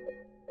 y'all.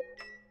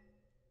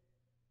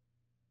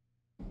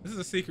 This is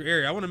a secret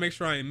area. I want to make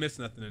sure I ain't miss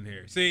nothing in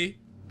here. See?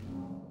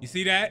 You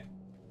see that?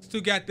 It's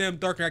too goddamn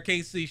dark and I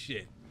can't see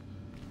shit.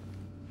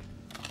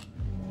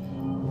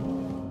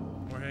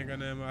 More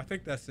handgun ammo. I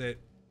think that's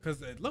it.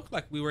 Because it looked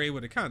like we were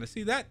able to kind of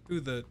see that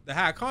through the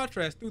high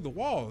contrast through the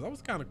walls. That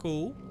was kind of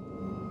cool.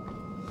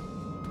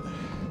 All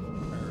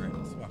right,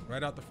 let's walk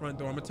right out the front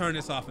door. I'm going to turn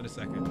this off in a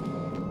second.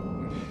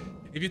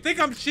 If you think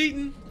I'm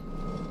cheating,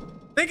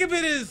 think of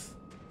it as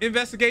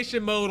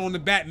investigation mode on the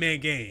Batman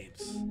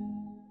games.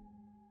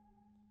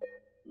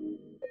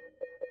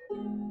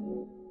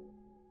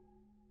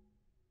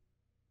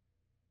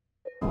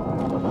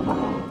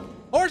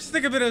 Or just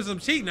think of it as I'm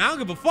cheating. I don't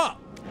give a fuck.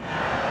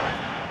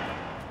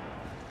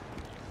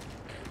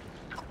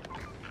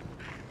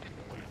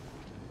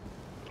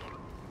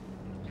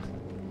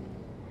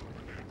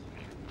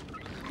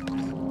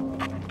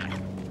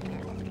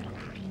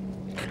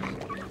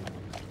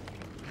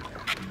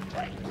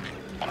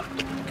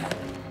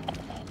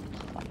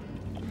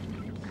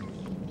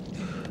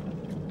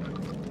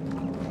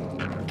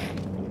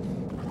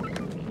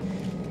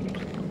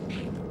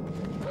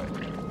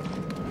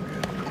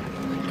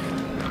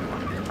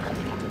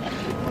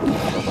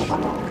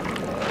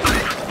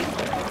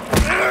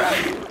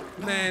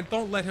 Man,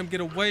 don't let him get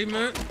away,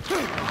 man.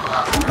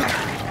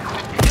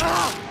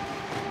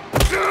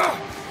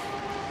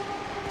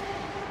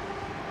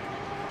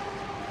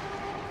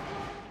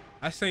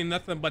 I say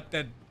nothing but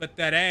that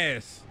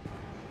ass.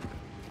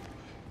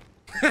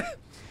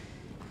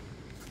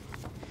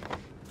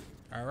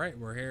 All right,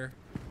 we're here.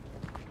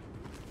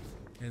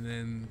 And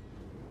then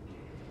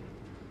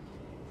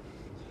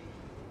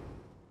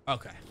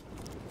okay.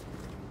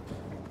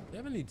 If you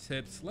have any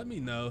tips, let me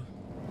know.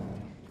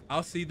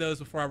 I'll see those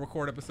before I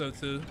record episode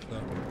 2.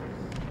 So.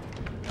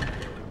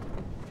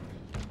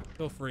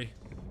 Feel free.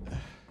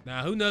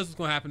 Now, who knows what's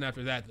gonna happen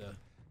after that though?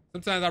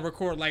 Sometimes I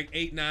record like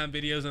 8, 9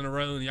 videos in a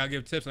row and y'all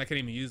give tips and I can't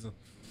even use them.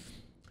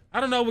 I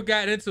don't know what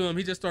got into him.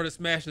 He just started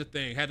smashing the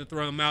thing. Had to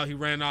throw him out. He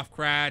ran off,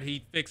 cried.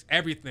 He fixed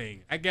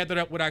everything. I gathered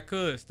up what I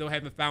could. Still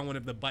haven't found one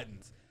of the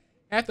buttons.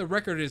 Half the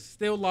record is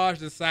still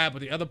lodged inside,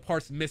 but the other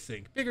part's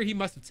missing. Figure he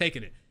must have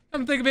taken it.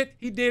 Come to think of it,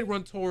 he did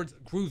run towards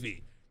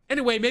Groovy.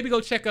 Anyway, maybe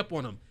go check up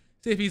on him.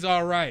 See if he's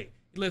all right.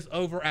 He lives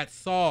over at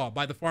Saw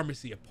by the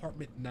pharmacy,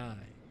 apartment 9.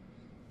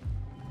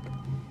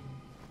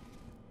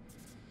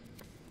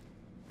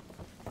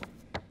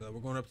 So we're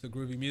going up to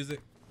Groovy music.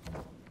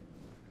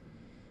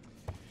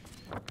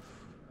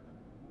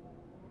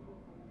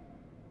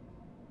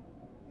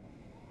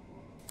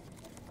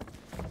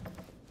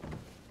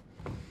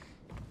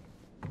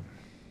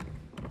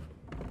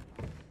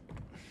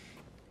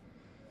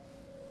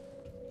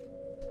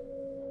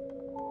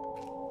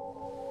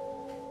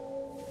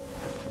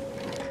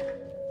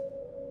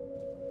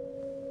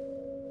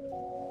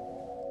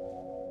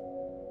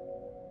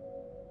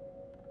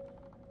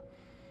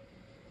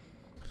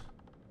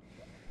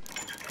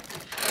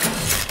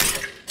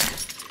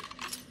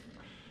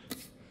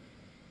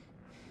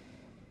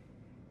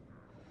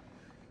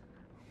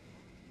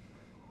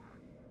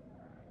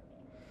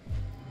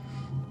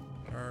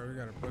 We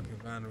got a broken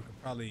vine. We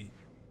could probably.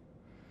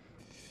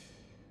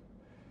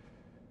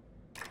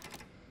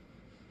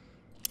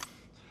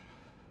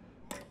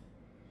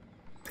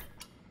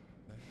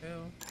 The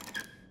hell?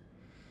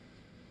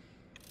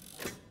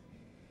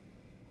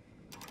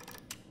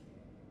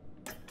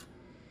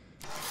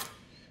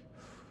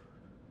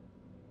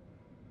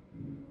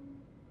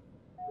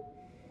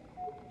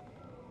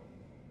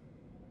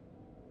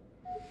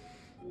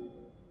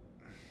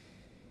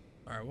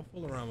 All right, we'll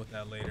fool around with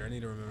that later. I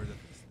need to remember that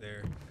it's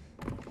there.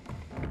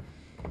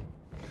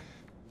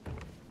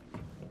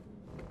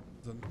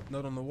 There's a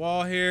note on the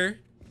wall here.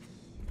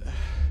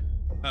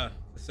 A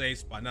save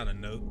spot, not a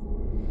note.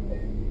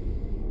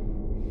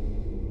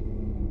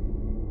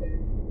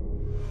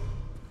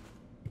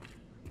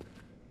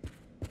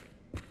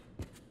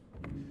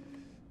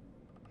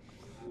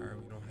 Alright,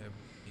 we don't have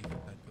a key at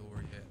that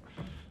door yet.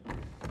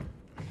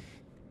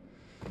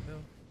 No.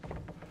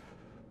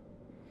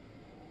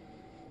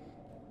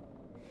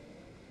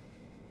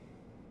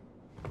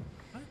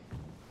 What?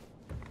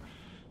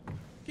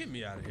 Get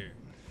me out of here.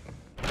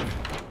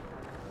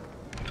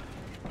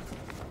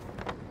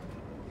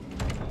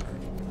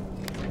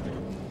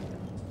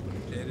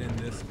 Dead in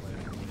this way.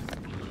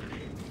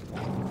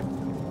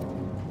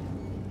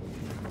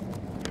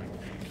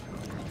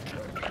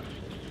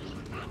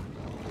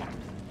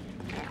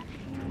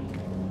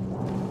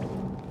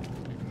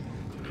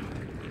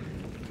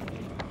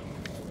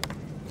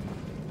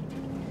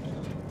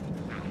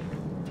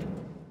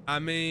 I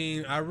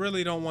mean, I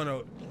really don't want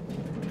to.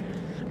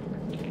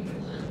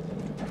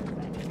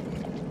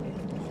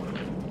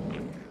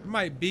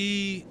 Might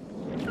be.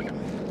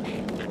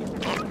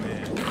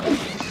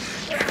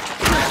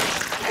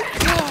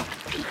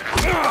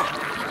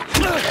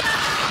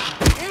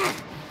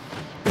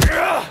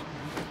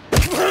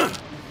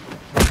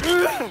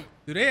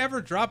 Do they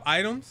ever drop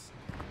items?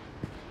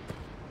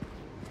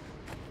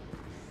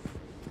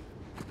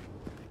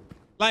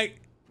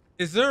 Like,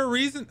 is there a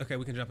reason? Okay,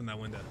 we can jump in that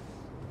window.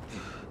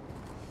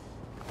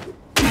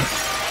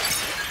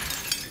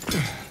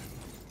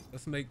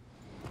 Let's make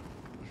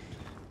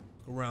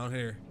go around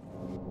here.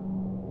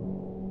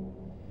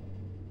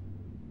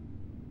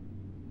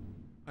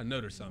 I know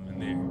there's something in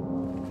there.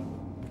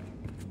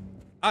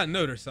 I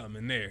know there's something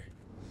in there.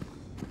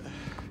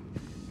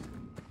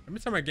 Let me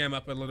turn my game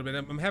up a little bit.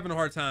 I'm having a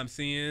hard time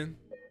seeing.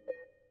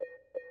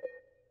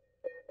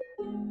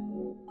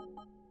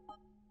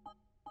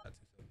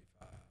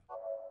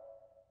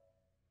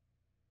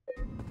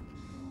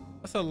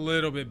 That's a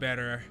little bit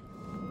better.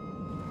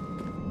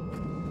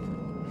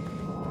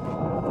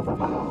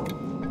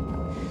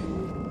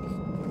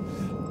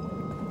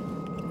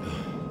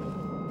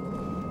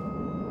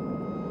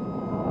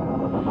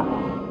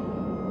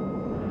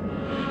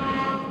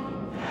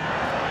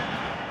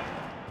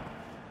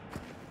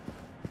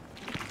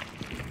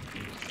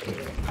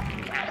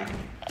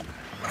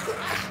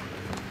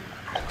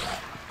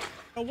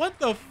 What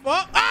the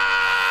fuck?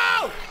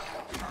 Oh!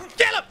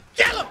 Kill him!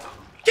 Kill him!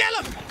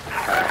 Kill him!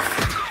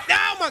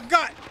 Oh my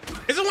God!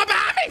 Is there one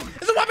behind me?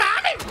 Is there one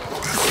behind me?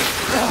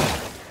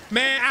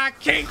 Man, I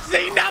can't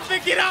see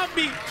nothing. Get off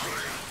me!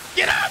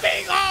 Get off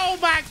me! Oh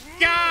my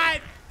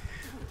God!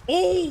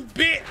 Oh,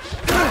 bitch!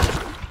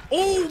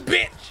 Oh,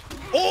 bitch!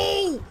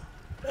 Oh!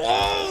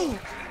 Oh!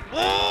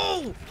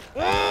 Oh!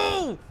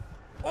 Oh!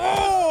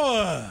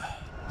 Oh!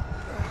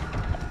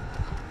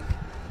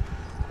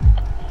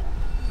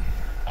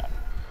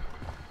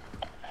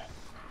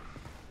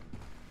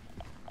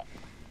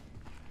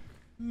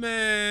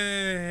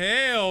 Man,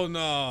 hell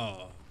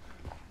no.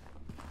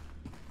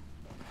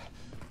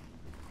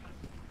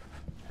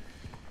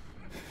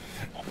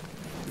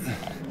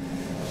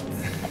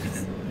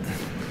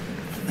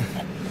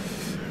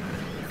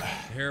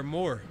 Hear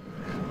more.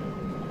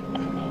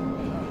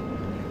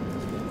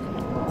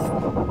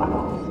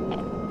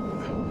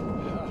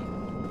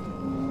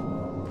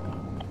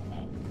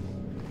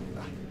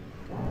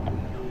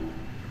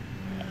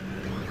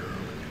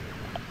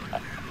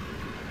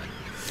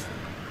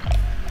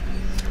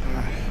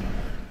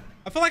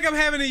 feel like I'm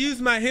having to use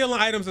my healing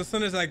items as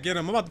soon as I get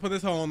them. I'm about to put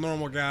this hole on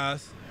normal,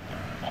 guys.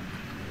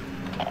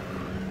 I'm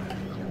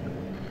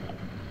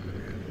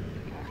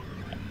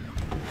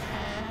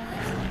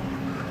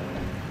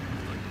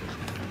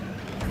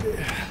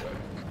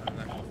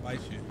not gonna fight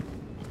you.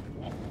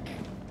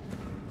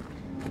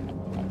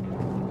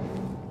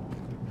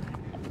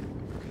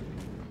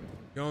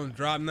 You don't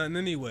drop nothing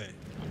anyway.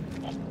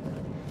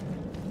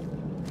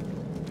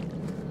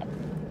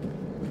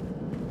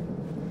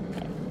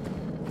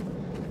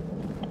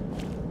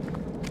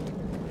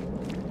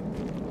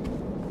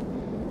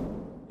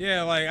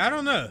 Yeah, like, I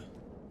don't know.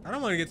 I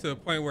don't want to get to a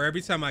point where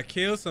every time I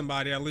kill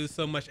somebody, I lose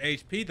so much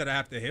HP that I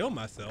have to heal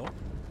myself.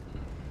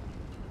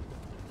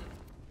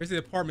 Here's the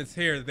apartments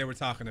here that they were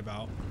talking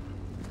about.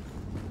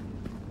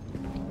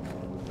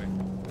 Wait.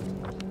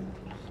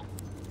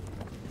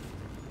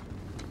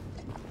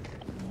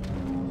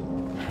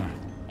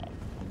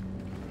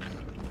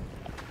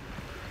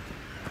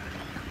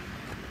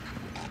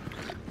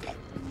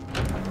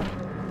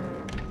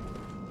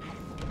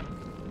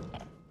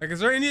 Like, is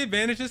there any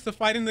advantages to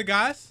fighting the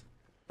guys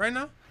right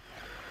now?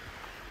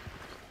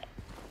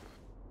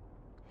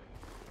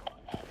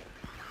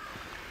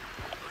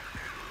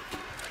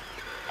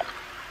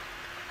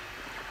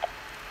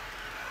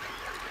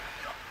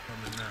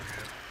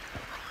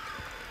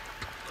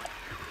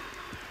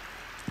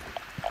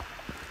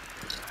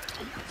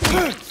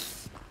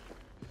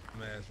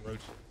 Mass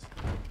roaches.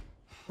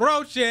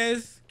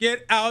 Roaches,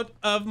 get out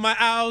of my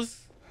house.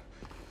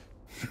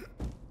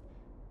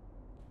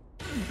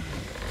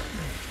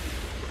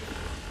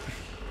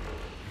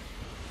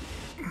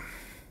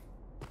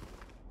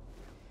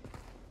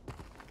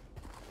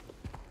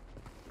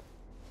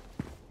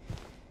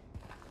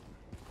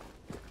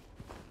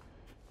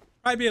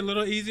 Probably be a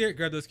little easier.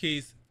 Grab those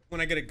keys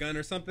when I get a gun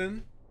or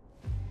something.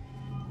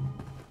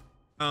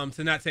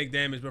 To not take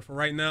damage, but for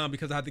right now,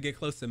 because I have to get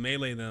close to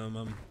melee them,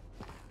 I'm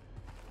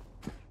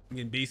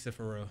getting beasted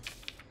for real.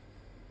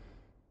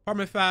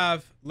 Apartment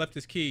 5 left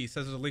his key.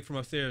 Says there's a leak from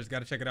upstairs. Got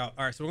to check it out.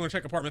 All right, so we're gonna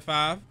check apartment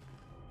 5.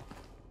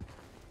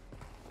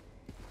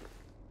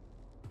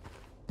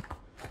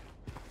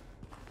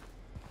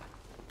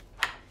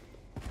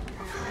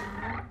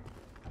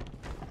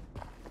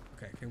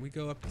 Okay, can we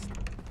go up the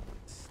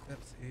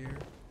steps here?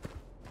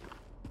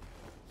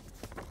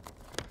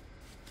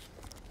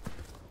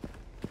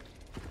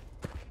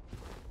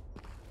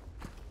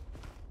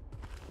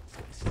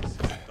 This is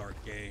a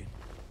dark game.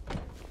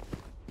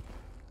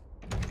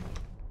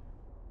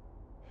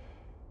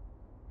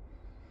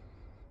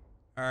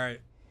 All right.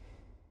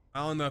 I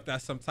don't know if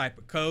that's some type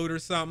of code or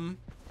something.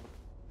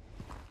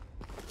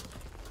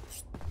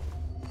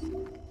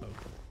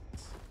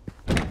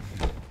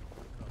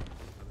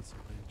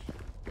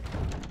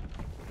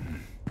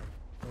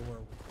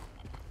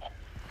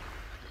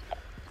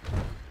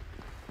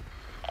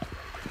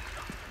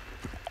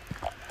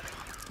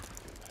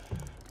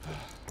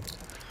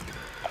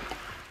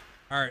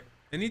 All right.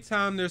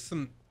 Anytime there's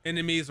some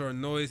enemies or a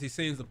noise, he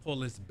seems to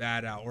pull his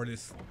bat out, or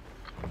this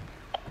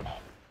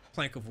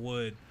plank of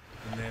wood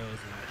and nails in it.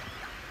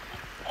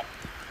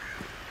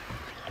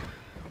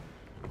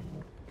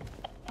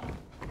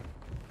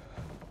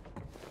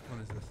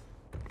 What is this?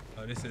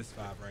 Oh, this is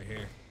 5 right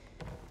here.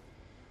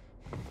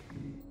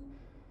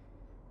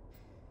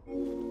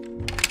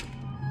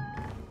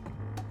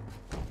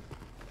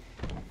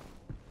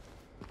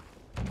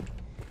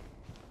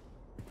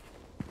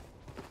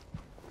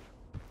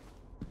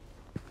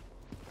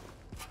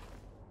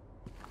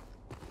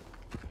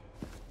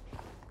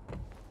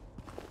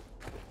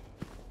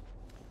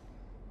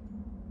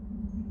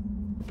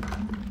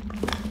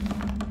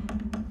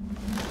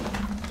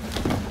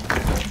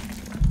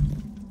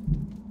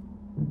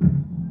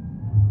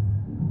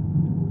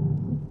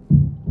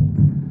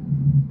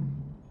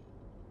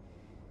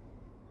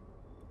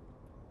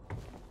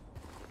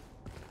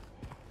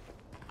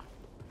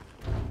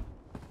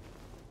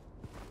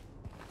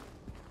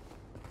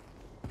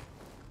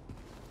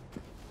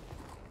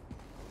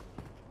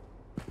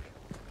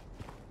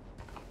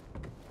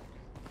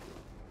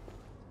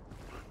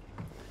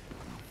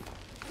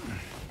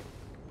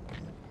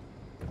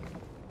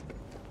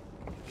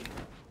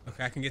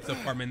 I can get to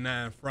apartment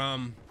 9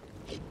 from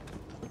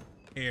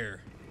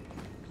here.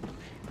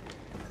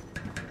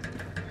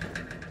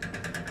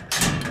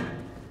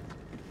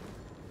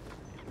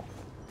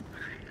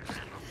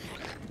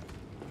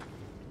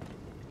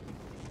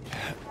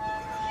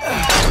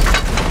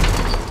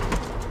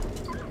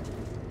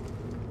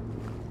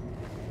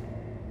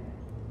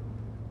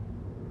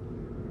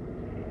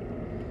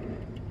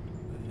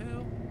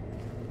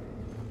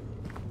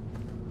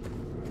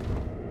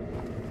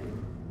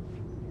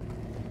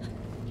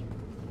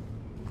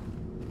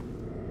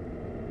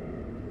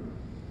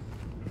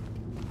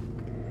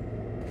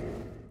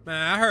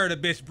 Man, I heard a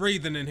bitch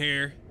breathing in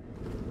here.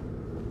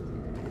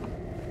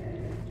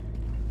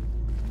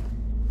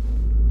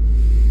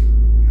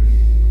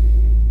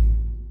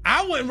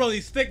 I wouldn't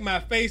really stick my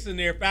face in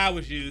there if I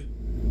was you.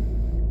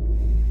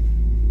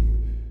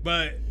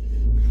 But,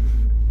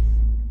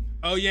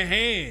 oh, your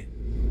hand.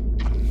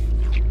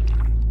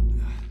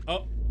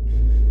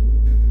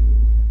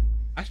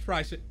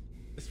 probably should.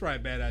 It's probably a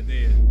bad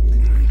idea. What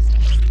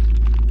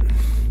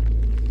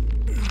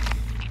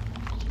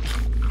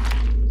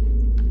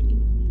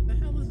the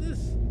hell is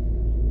this?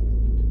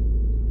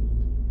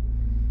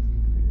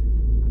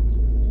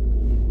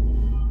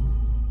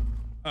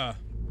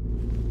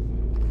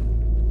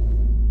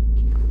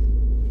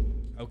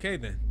 Okay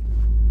then.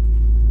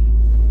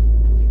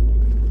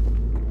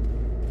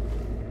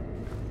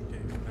 Okay,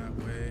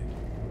 that way.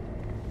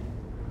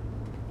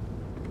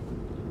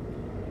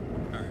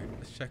 All right,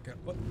 let's check out.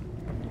 What?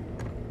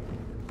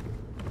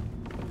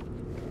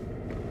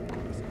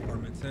 This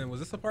apartment 10. Was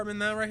this apartment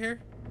 9 right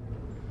here?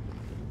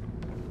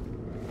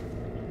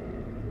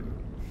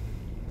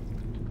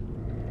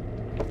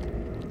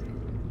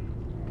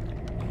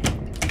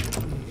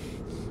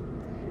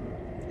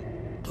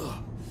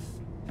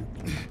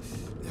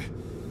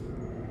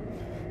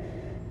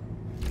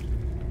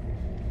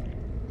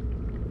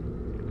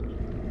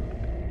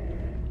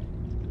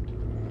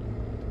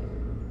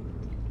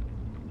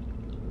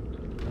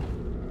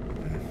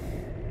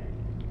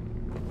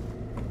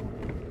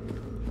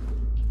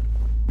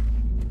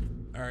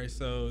 Alright,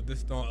 so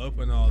this don't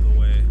open all the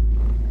way.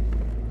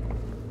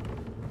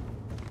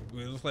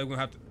 It looks like we're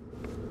gonna have to.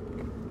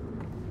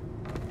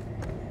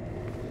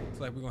 Looks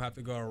like we're gonna have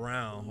to go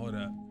around. Hold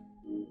up.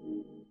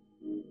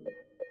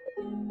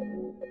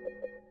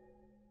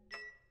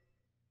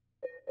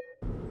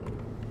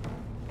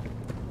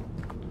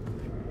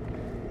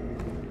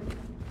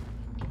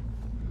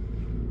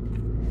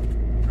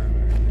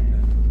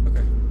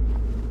 Okay.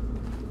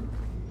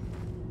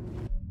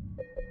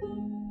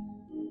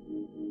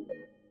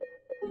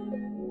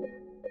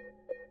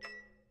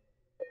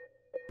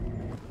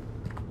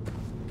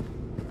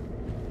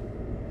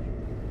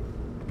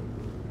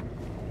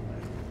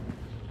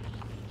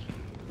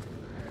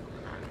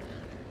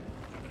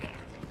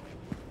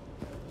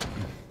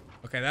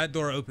 Okay, that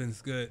door opens.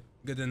 Good.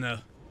 Good to know.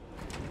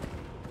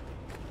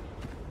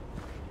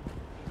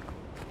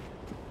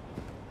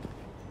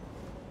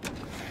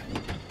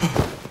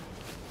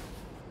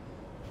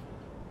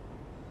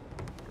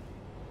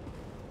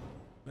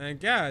 Man,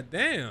 god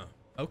damn.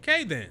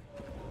 Okay then.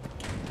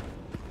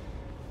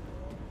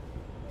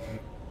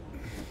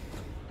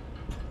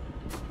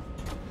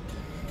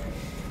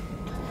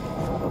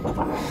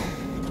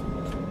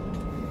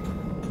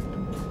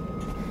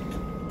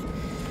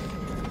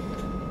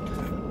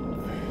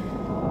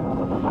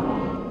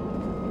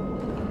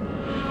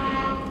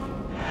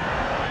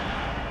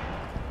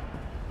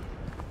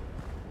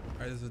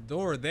 There's a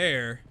door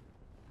there.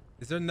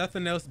 Is there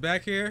nothing else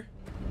back here?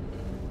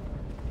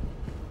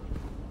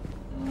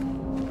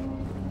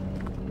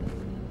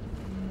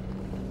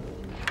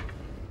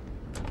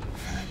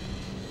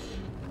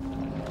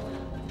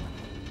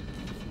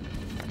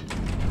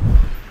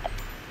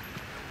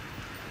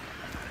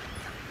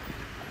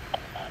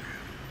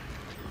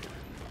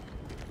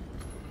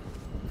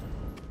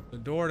 The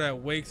door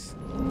that wakes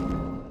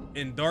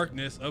in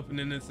darkness,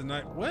 opening into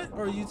night. What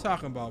are you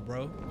talking about,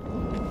 bro?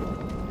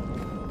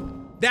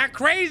 That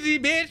crazy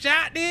bitch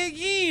out there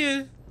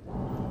again.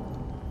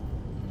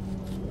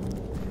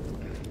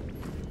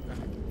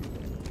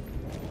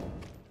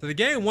 So the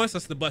game wants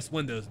us to bust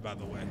windows, by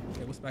the way.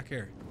 Okay, what's back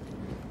here?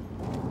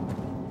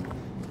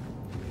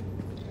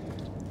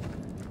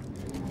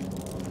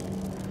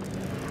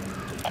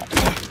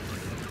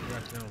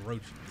 Right down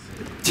roaches.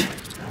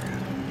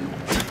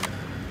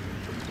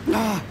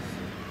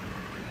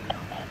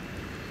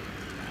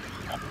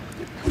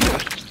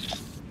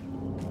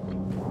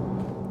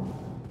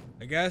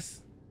 I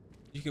guess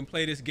you can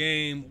play this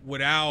game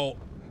without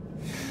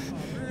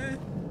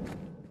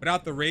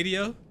without the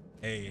radio.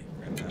 Hey,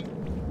 grab that.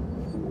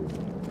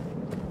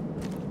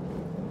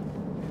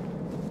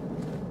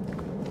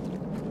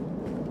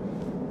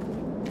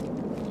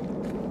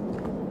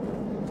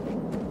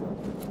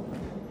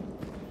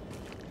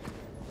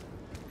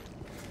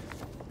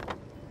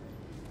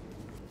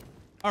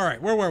 All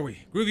right, where were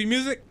we? Groovy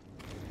music?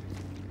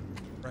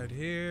 Right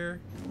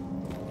here.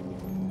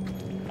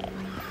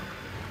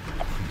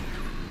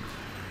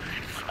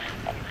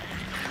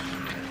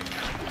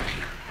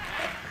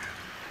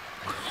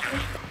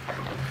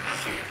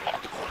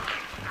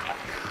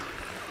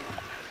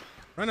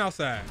 Run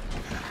outside.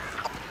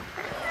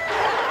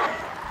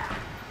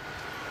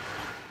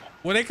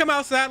 When they come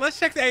outside, let's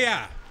check the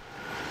AI.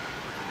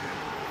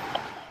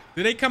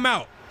 Do they come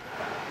out?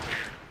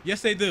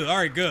 Yes, they do. All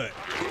right, good.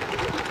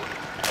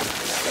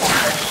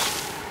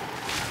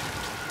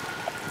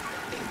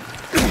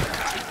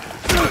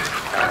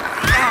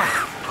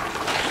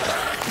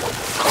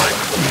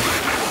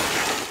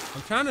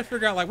 I'm trying to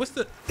figure out, like, what's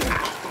the...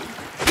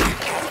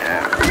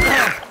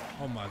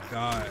 Oh, my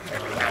God.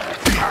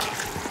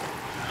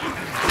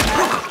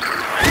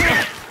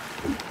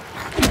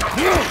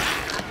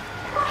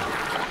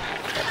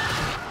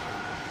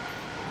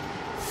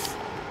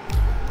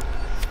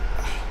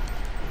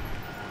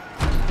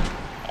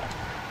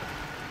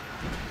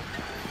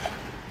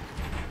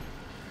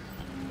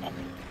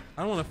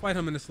 I don't want to fight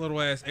him in this little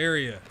ass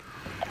area.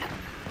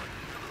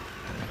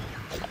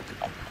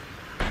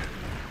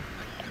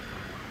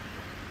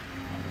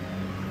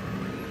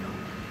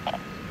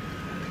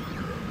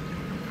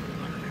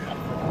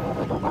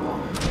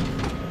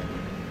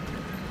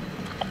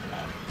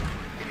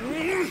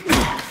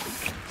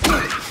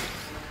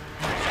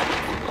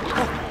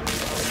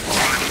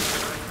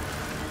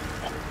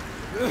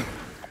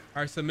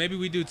 All right, so maybe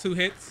we do 2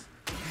 hits.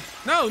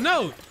 No,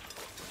 no.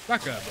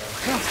 Back up,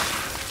 bro.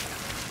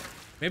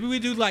 Maybe we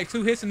do like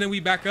 2 hits and then we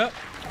back up.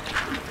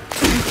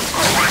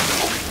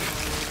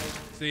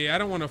 See, I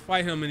don't want to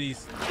fight him in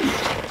these.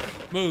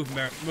 Move,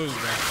 man. Move,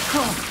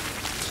 man.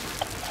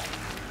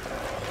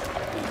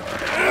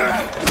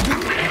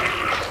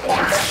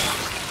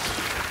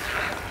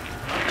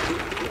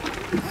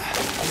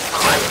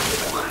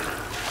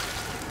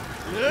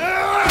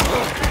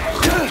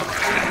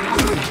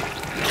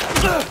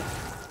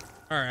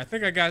 All right, I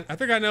think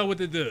I know what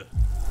to do.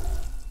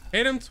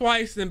 Hit him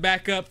twice, then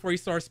back up before he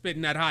starts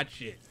spitting that hot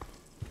shit.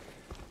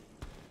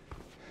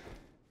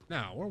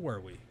 Now, where were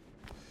we?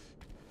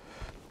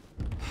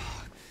 All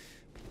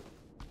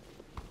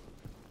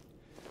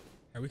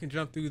right, we can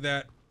jump through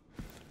that.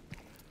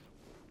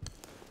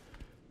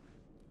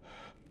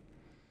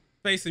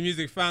 Face the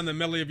music, find the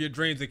melody of your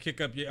dreams and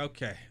kick up your...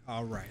 Okay,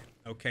 all right.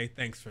 Okay,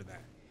 thanks for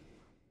that.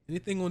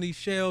 Anything on these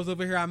shelves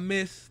over here I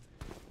missed?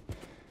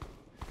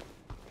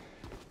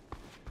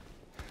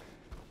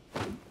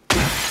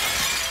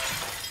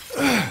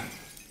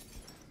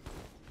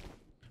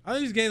 All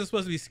these games are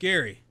supposed to be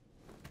scary.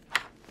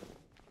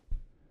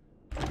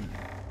 I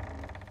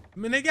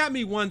mean, they got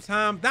me one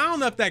time. I don't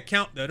know if that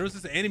count though. There was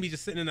just an enemy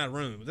just sitting in that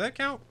room. Does that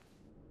count?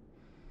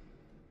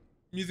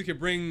 Music can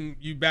bring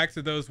you back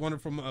to those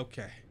wonderful.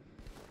 Okay.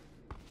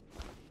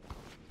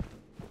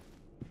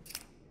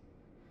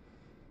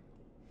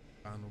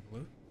 Final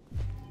glue.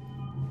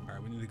 All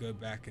right, we need to go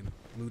back and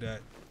glue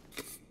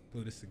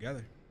this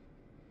together.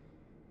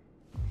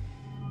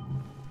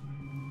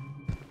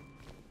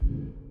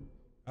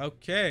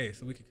 Okay,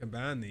 so we can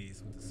combine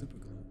these with the super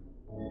glue.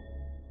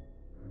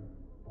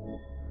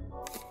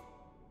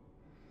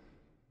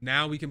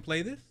 Now we can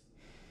play this.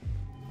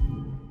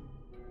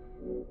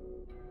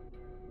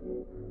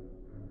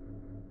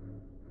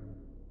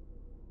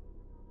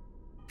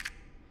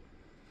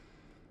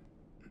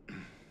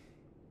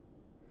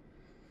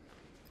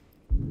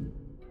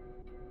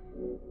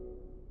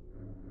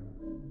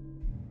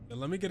 Yo,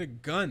 let me get a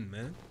gun,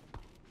 man.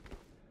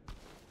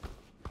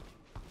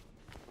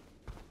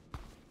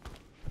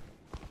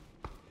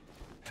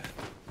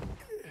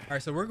 All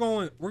right, so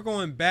we're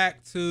going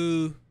back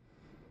to,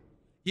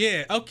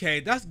 yeah, okay,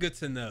 that's good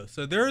to know.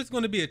 So there is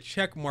going to be a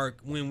check mark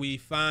when we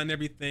find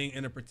everything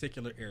in a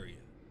particular area.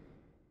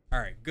 All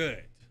right,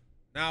 good.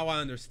 Now I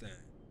understand.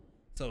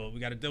 So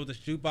we got to deal with this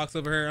jukebox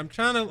over here. I'm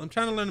trying to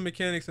learn the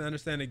mechanics and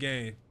understand the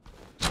game.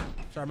 I'm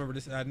trying to remember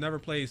this. I'd never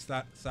played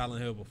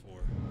Silent Hill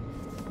before.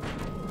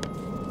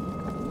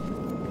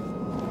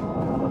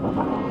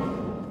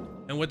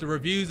 And with the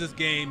reviews this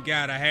game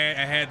got, I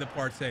had to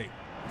partake.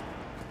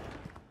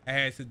 I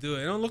had to do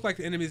it. It don't look like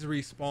the enemies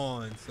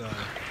respawn, so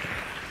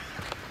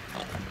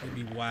it'd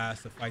be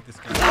wise to fight this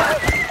guy.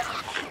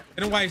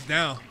 Hit him while he's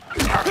down.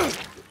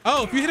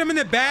 Oh, if you hit him in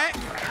the back,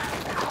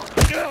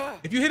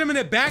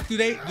 do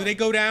they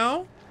go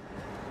down?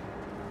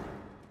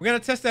 We're gonna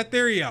test that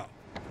theory out.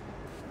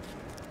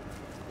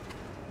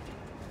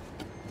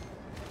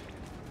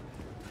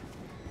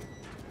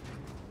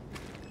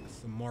 That's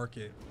the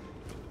market.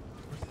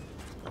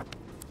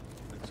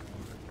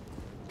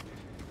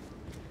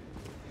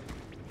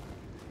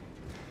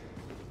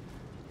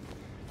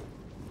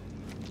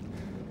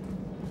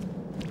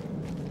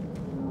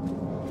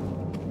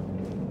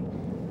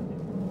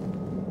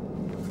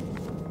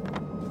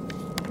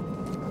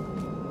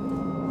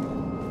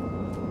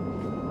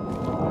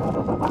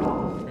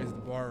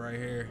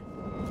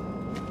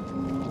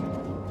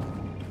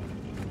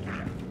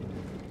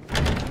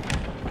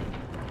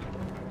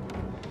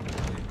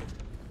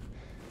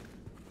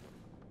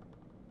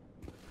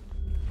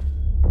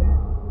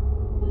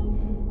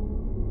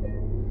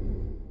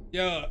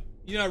 Yo,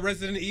 you know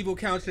Resident Evil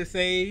counts your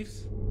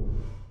saves?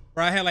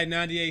 Bro, I had like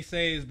 98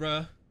 saves,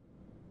 bro.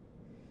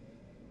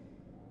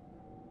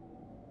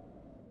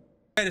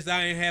 I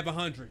ain't have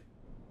 100.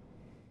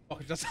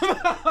 Fuck, just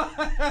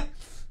Alright,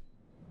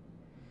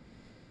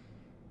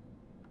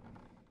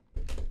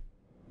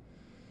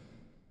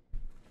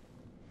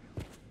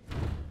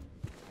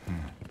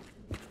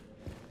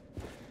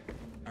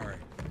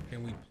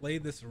 can we play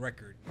this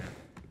record now?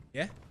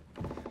 Yeah?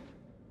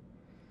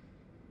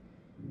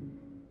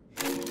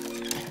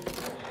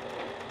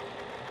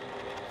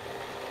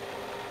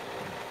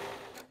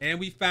 And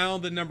we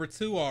found the number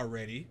 2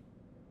 already.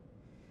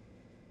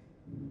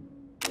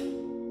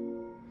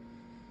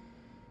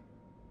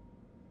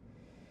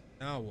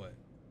 Now what?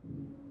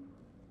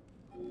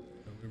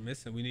 We're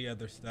missing. We need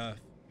other stuff.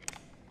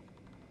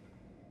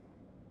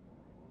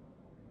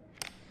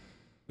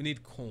 We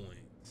need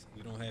coins.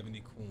 We don't have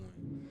any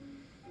coins.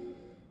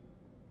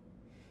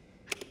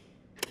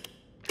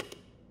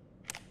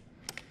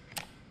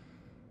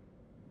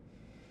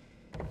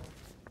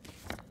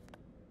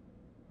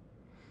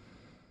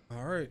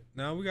 All right,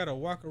 now we gotta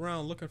walk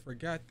around looking for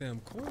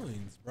goddamn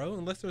coins, bro.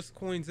 Unless there's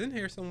coins in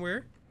here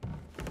somewhere.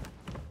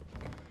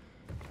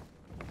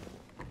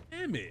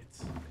 Damn it.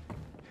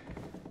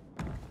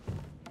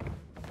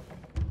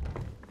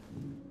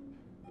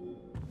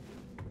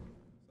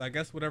 I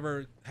guess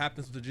whatever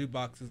happens with the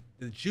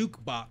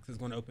jukebox is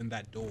going to open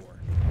that door.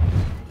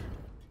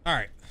 All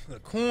right, the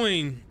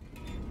coin.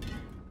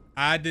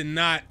 I did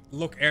not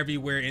look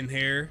everywhere in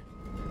here.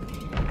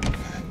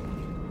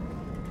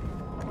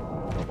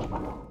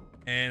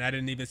 And I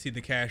didn't even see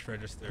the cash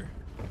register.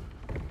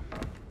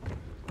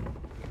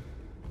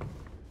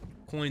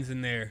 Coins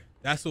in there.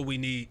 That's what we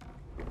need.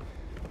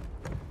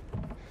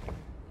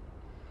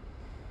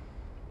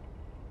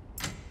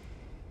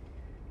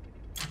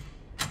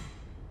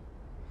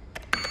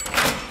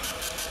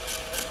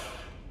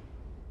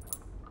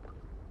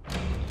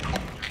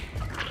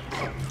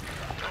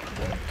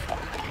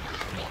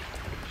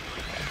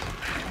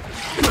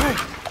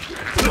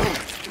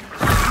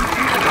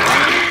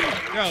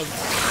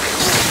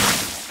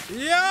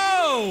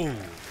 Yo!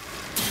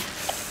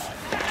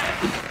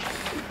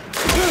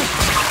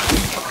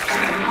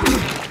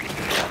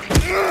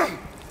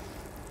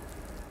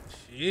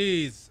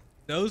 Jeez,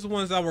 those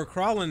ones that were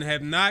crawling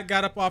have not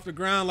got up off the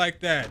ground like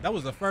that. That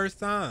was the first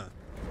time.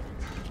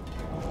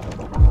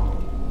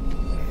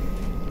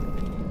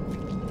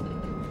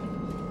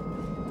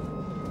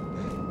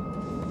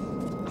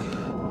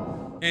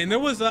 And there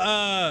was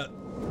a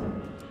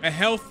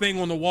health thing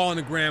on the wall in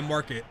the Grand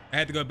Market. I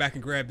had to go back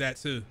and grab that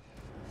too.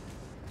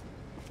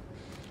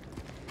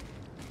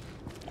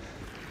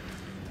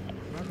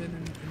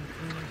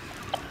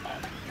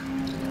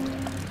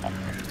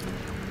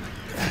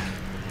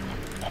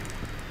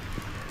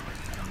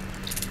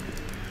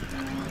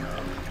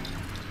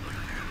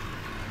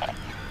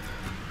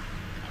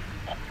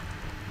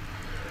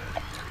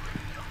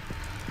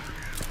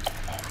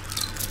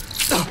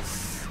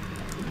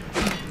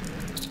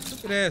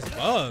 Stupid ass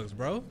bugs,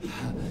 bro.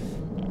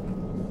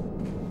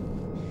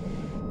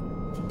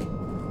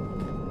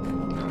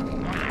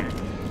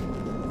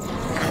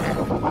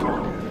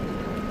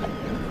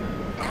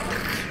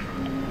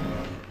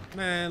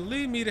 Man,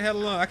 leave me the hell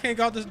alone. I can't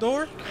go out this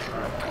door?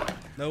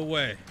 No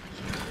way.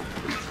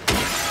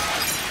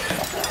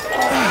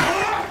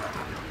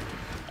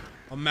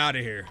 I'm out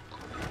of here.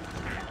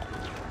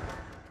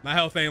 My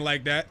health ain't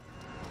like that.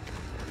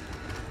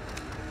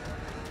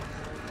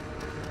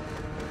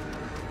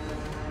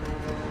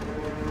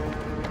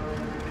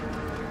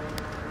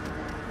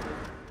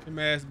 Get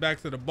my ass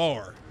back to the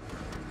bar.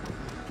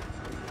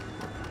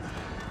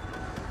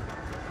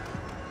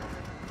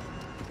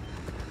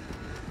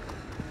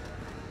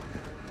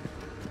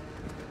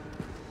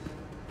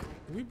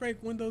 Can we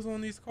break windows on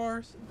these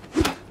cars?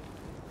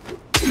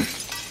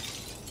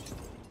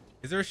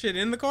 Is there shit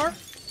in the car?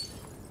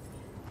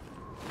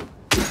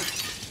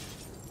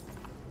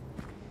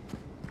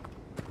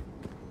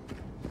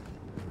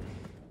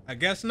 I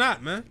guess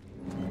not, man.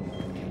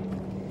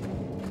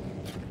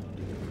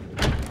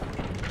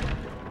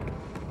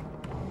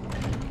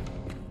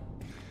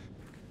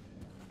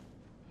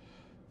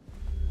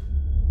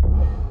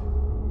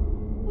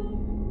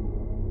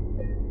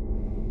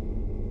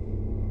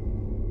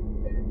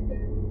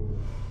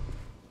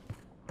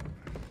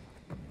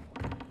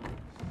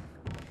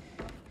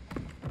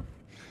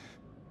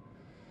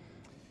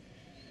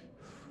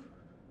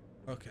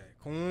 Okay,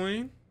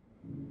 coin.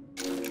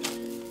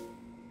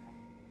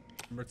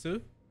 Number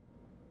 2.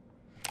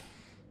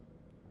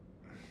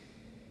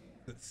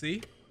 Let's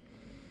see.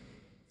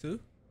 2.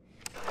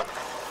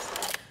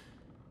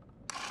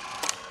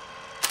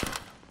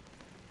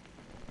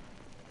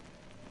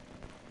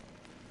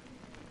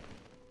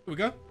 Here we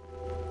go.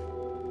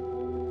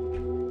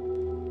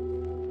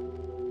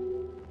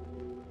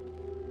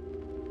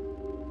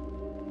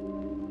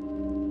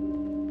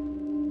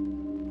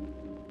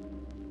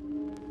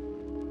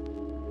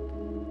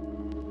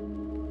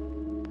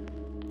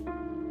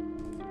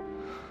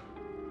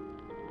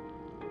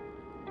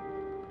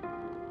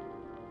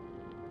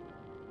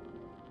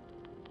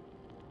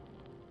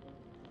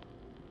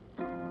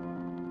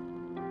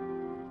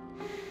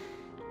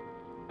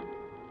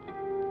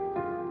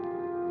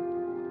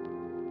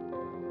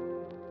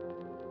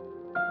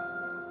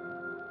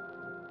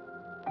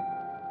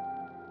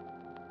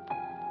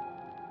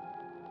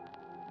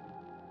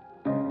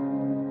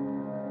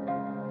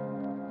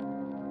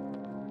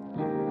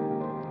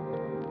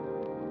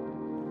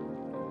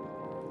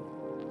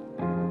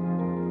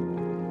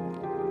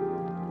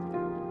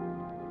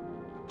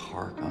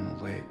 Park on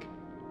the lake.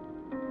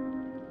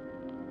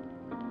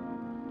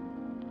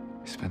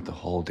 We spent the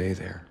whole day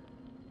there.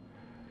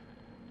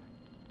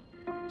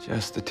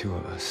 Just the two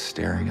of us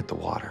staring at the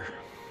water.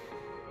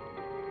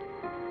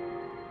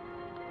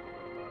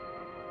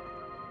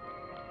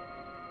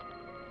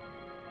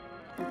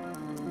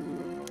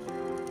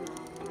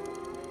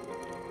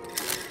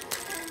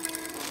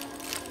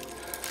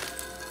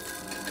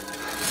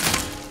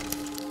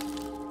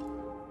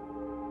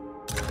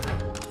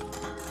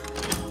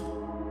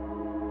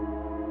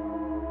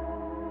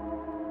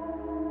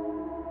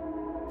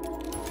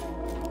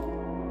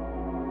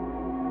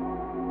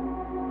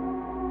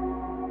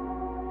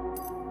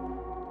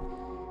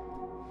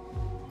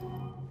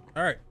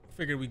 All right,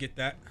 figured we get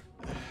that.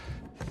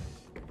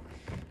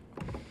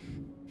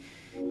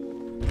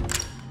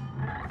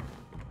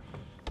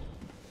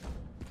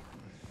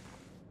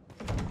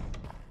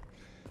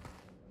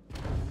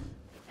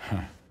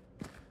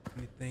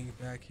 Anything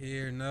back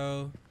here?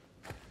 No.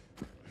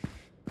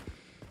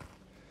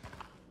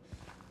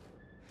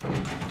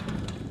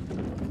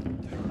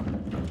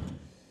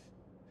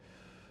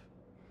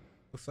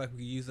 Looks like we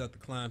can use that to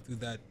climb through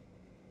that.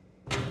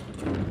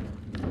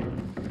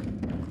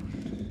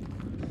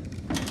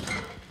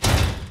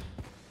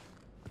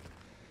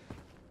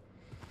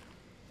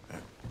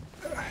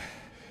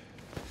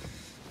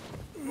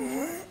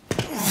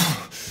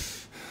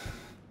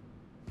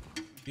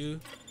 You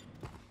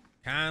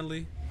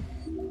kindly.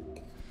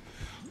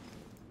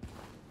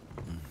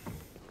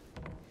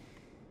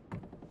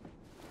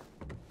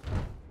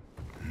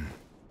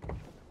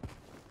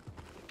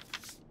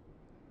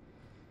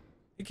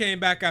 He came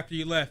back after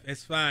you left.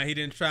 It's fine. He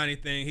didn't try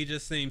anything. He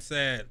just seemed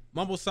sad.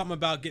 Mumbled something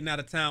about getting out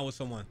of town with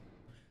someone.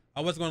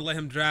 I wasn't going to let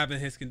him drive in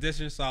his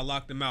condition, so I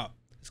locked him out.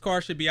 His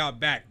car should be out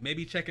back.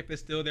 Maybe check if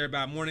it's still there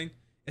by morning.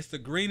 It's the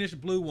greenish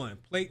blue one.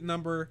 Plate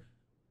number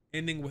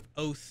ending with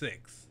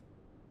 06.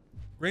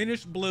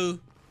 Greenish blue.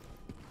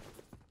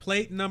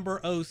 Plate number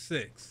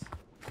 06.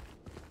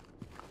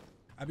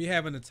 I be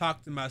having to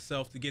talk to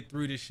myself to get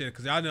through this shit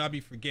because I know I be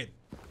forgetting.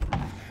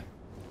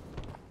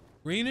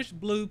 Greenish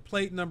blue,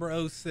 plate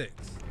number 06.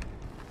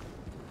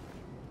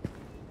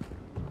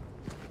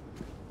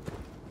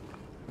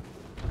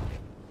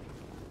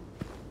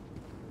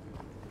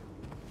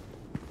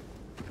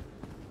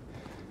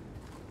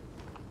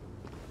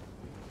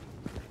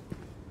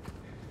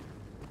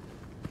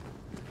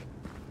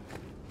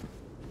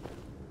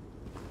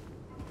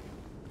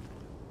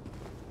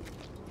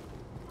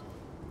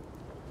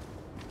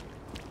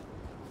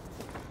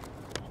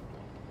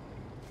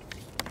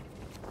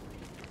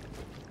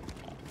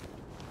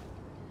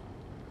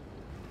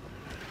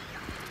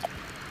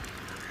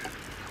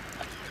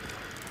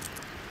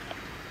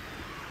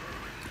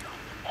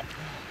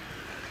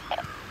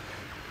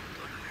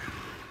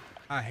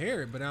 I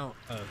hear it, but I don't.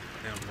 Damn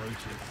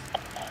roaches.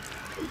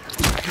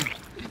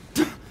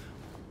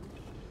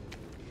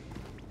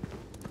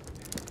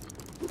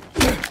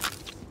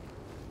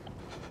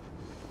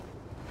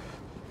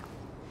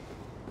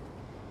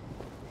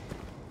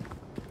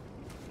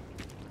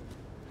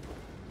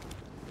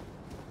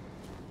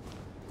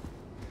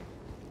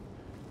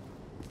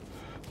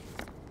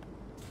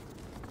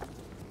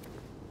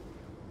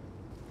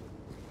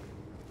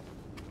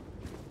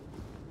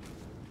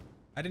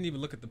 I didn't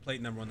even look at the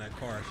plate number on that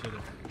car. I should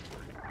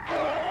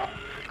have.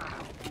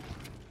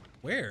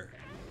 Where?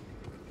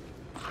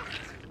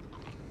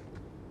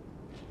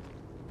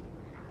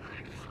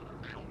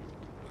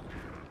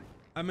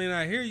 I mean,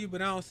 I hear you,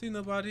 but I don't see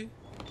nobody.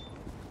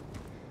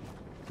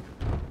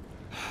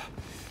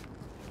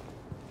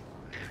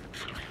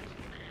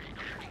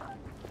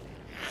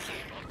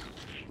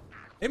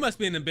 They must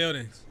be in the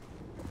buildings.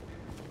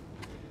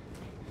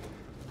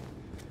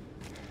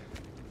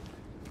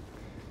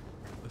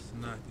 Let's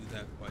not do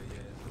that quite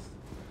yet. Let's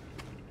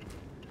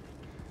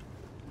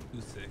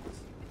do 6.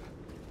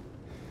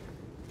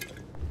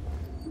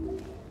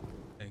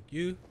 Thank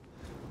you.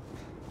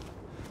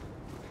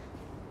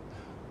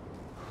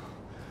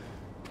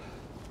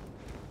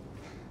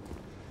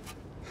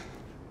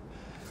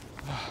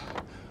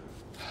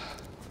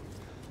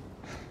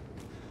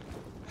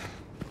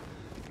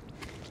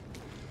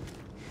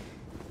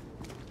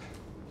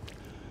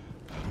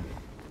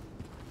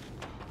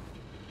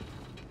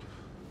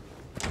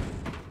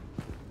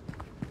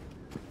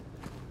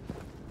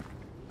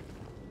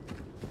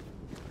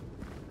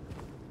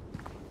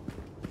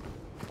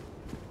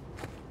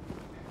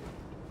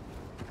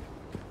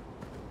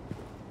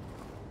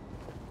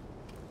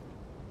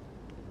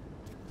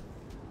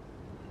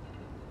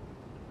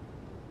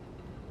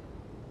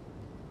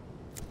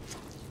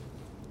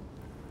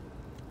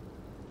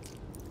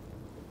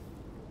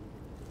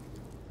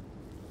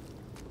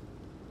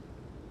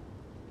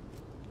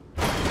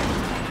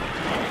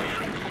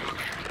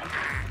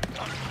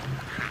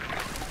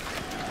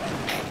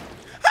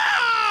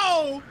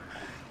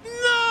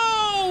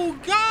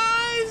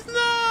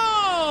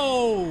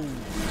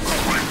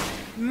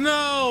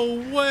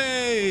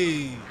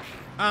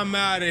 I'm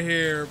out of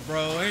here,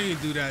 bro. They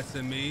ain't do that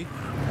to me.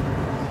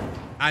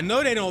 I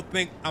know they don't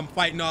think I'm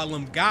fighting all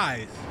them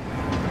guys.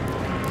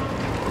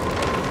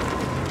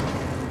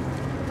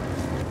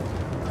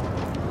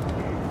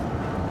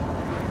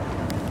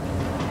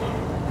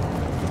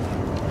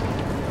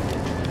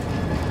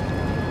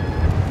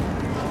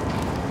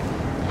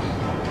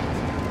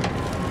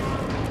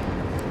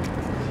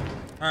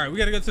 All right, we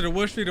gotta go to the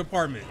Wood Street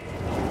apartment.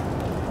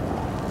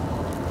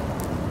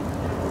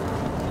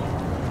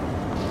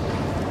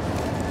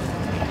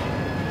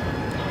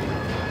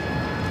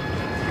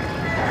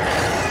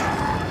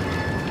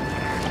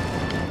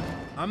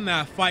 I'm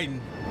not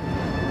fighting.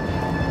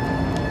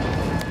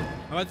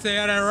 I'm gonna tell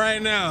you that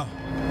right now.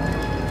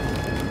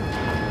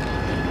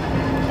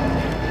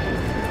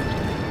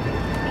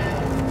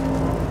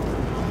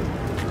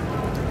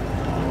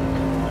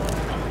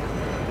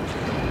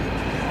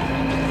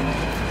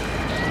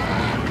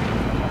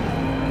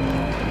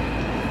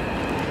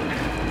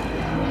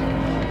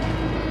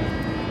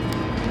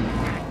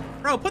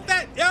 Bro, put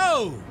that,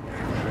 yo!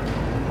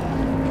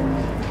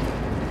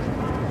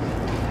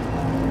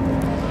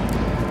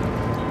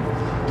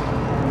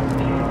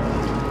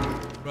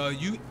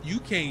 you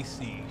can't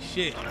see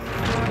shit.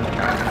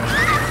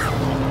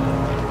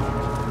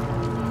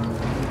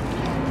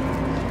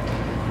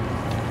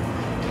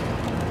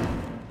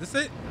 This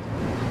it?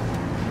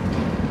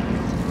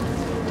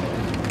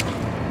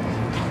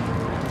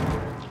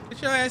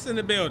 Get your ass in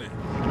the building.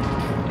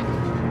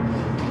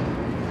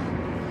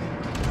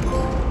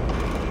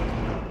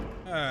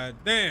 God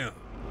damn.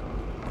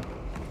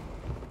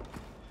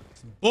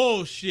 Some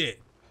bullshit.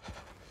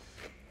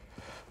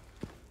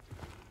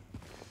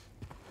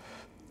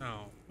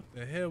 Now, what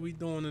the hell we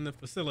doing in the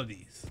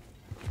facilities?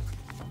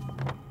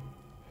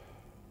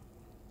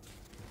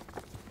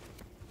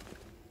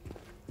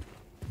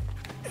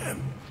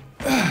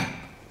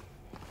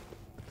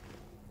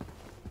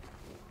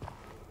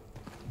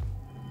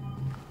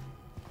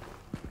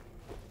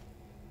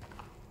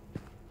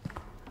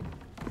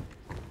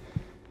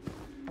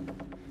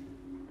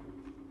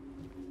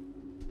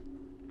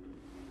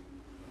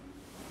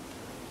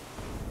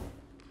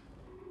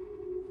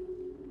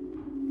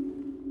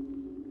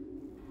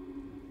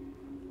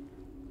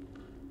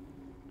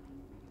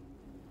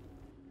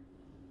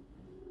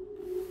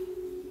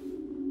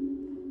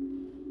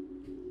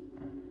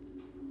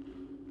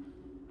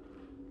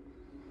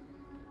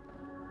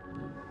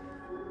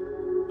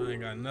 I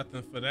ain't got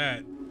nothing for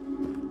that.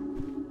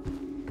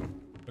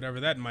 Whatever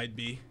that might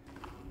be.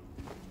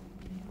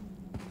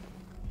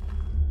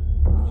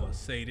 I'm gonna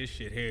say this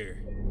shit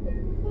here.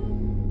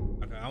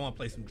 Okay, I wanna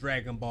play some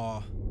Dragon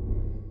Ball.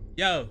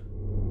 Yo,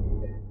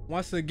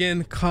 once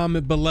again,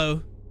 comment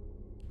below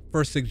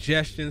for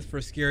suggestions for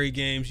scary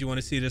games you want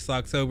to see this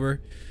October.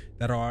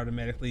 That'll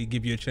automatically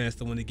give you a chance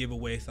to win the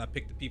giveaway. So I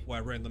pick the people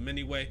at random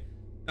anyway.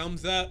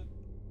 Thumbs up.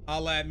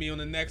 Holla at me on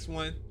the next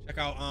one. Check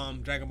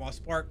out Dragon Ball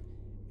Spark.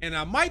 And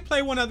I might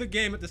play one other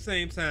game at the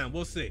same time.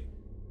 We'll see.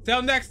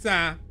 Till next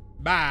time.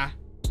 Bye.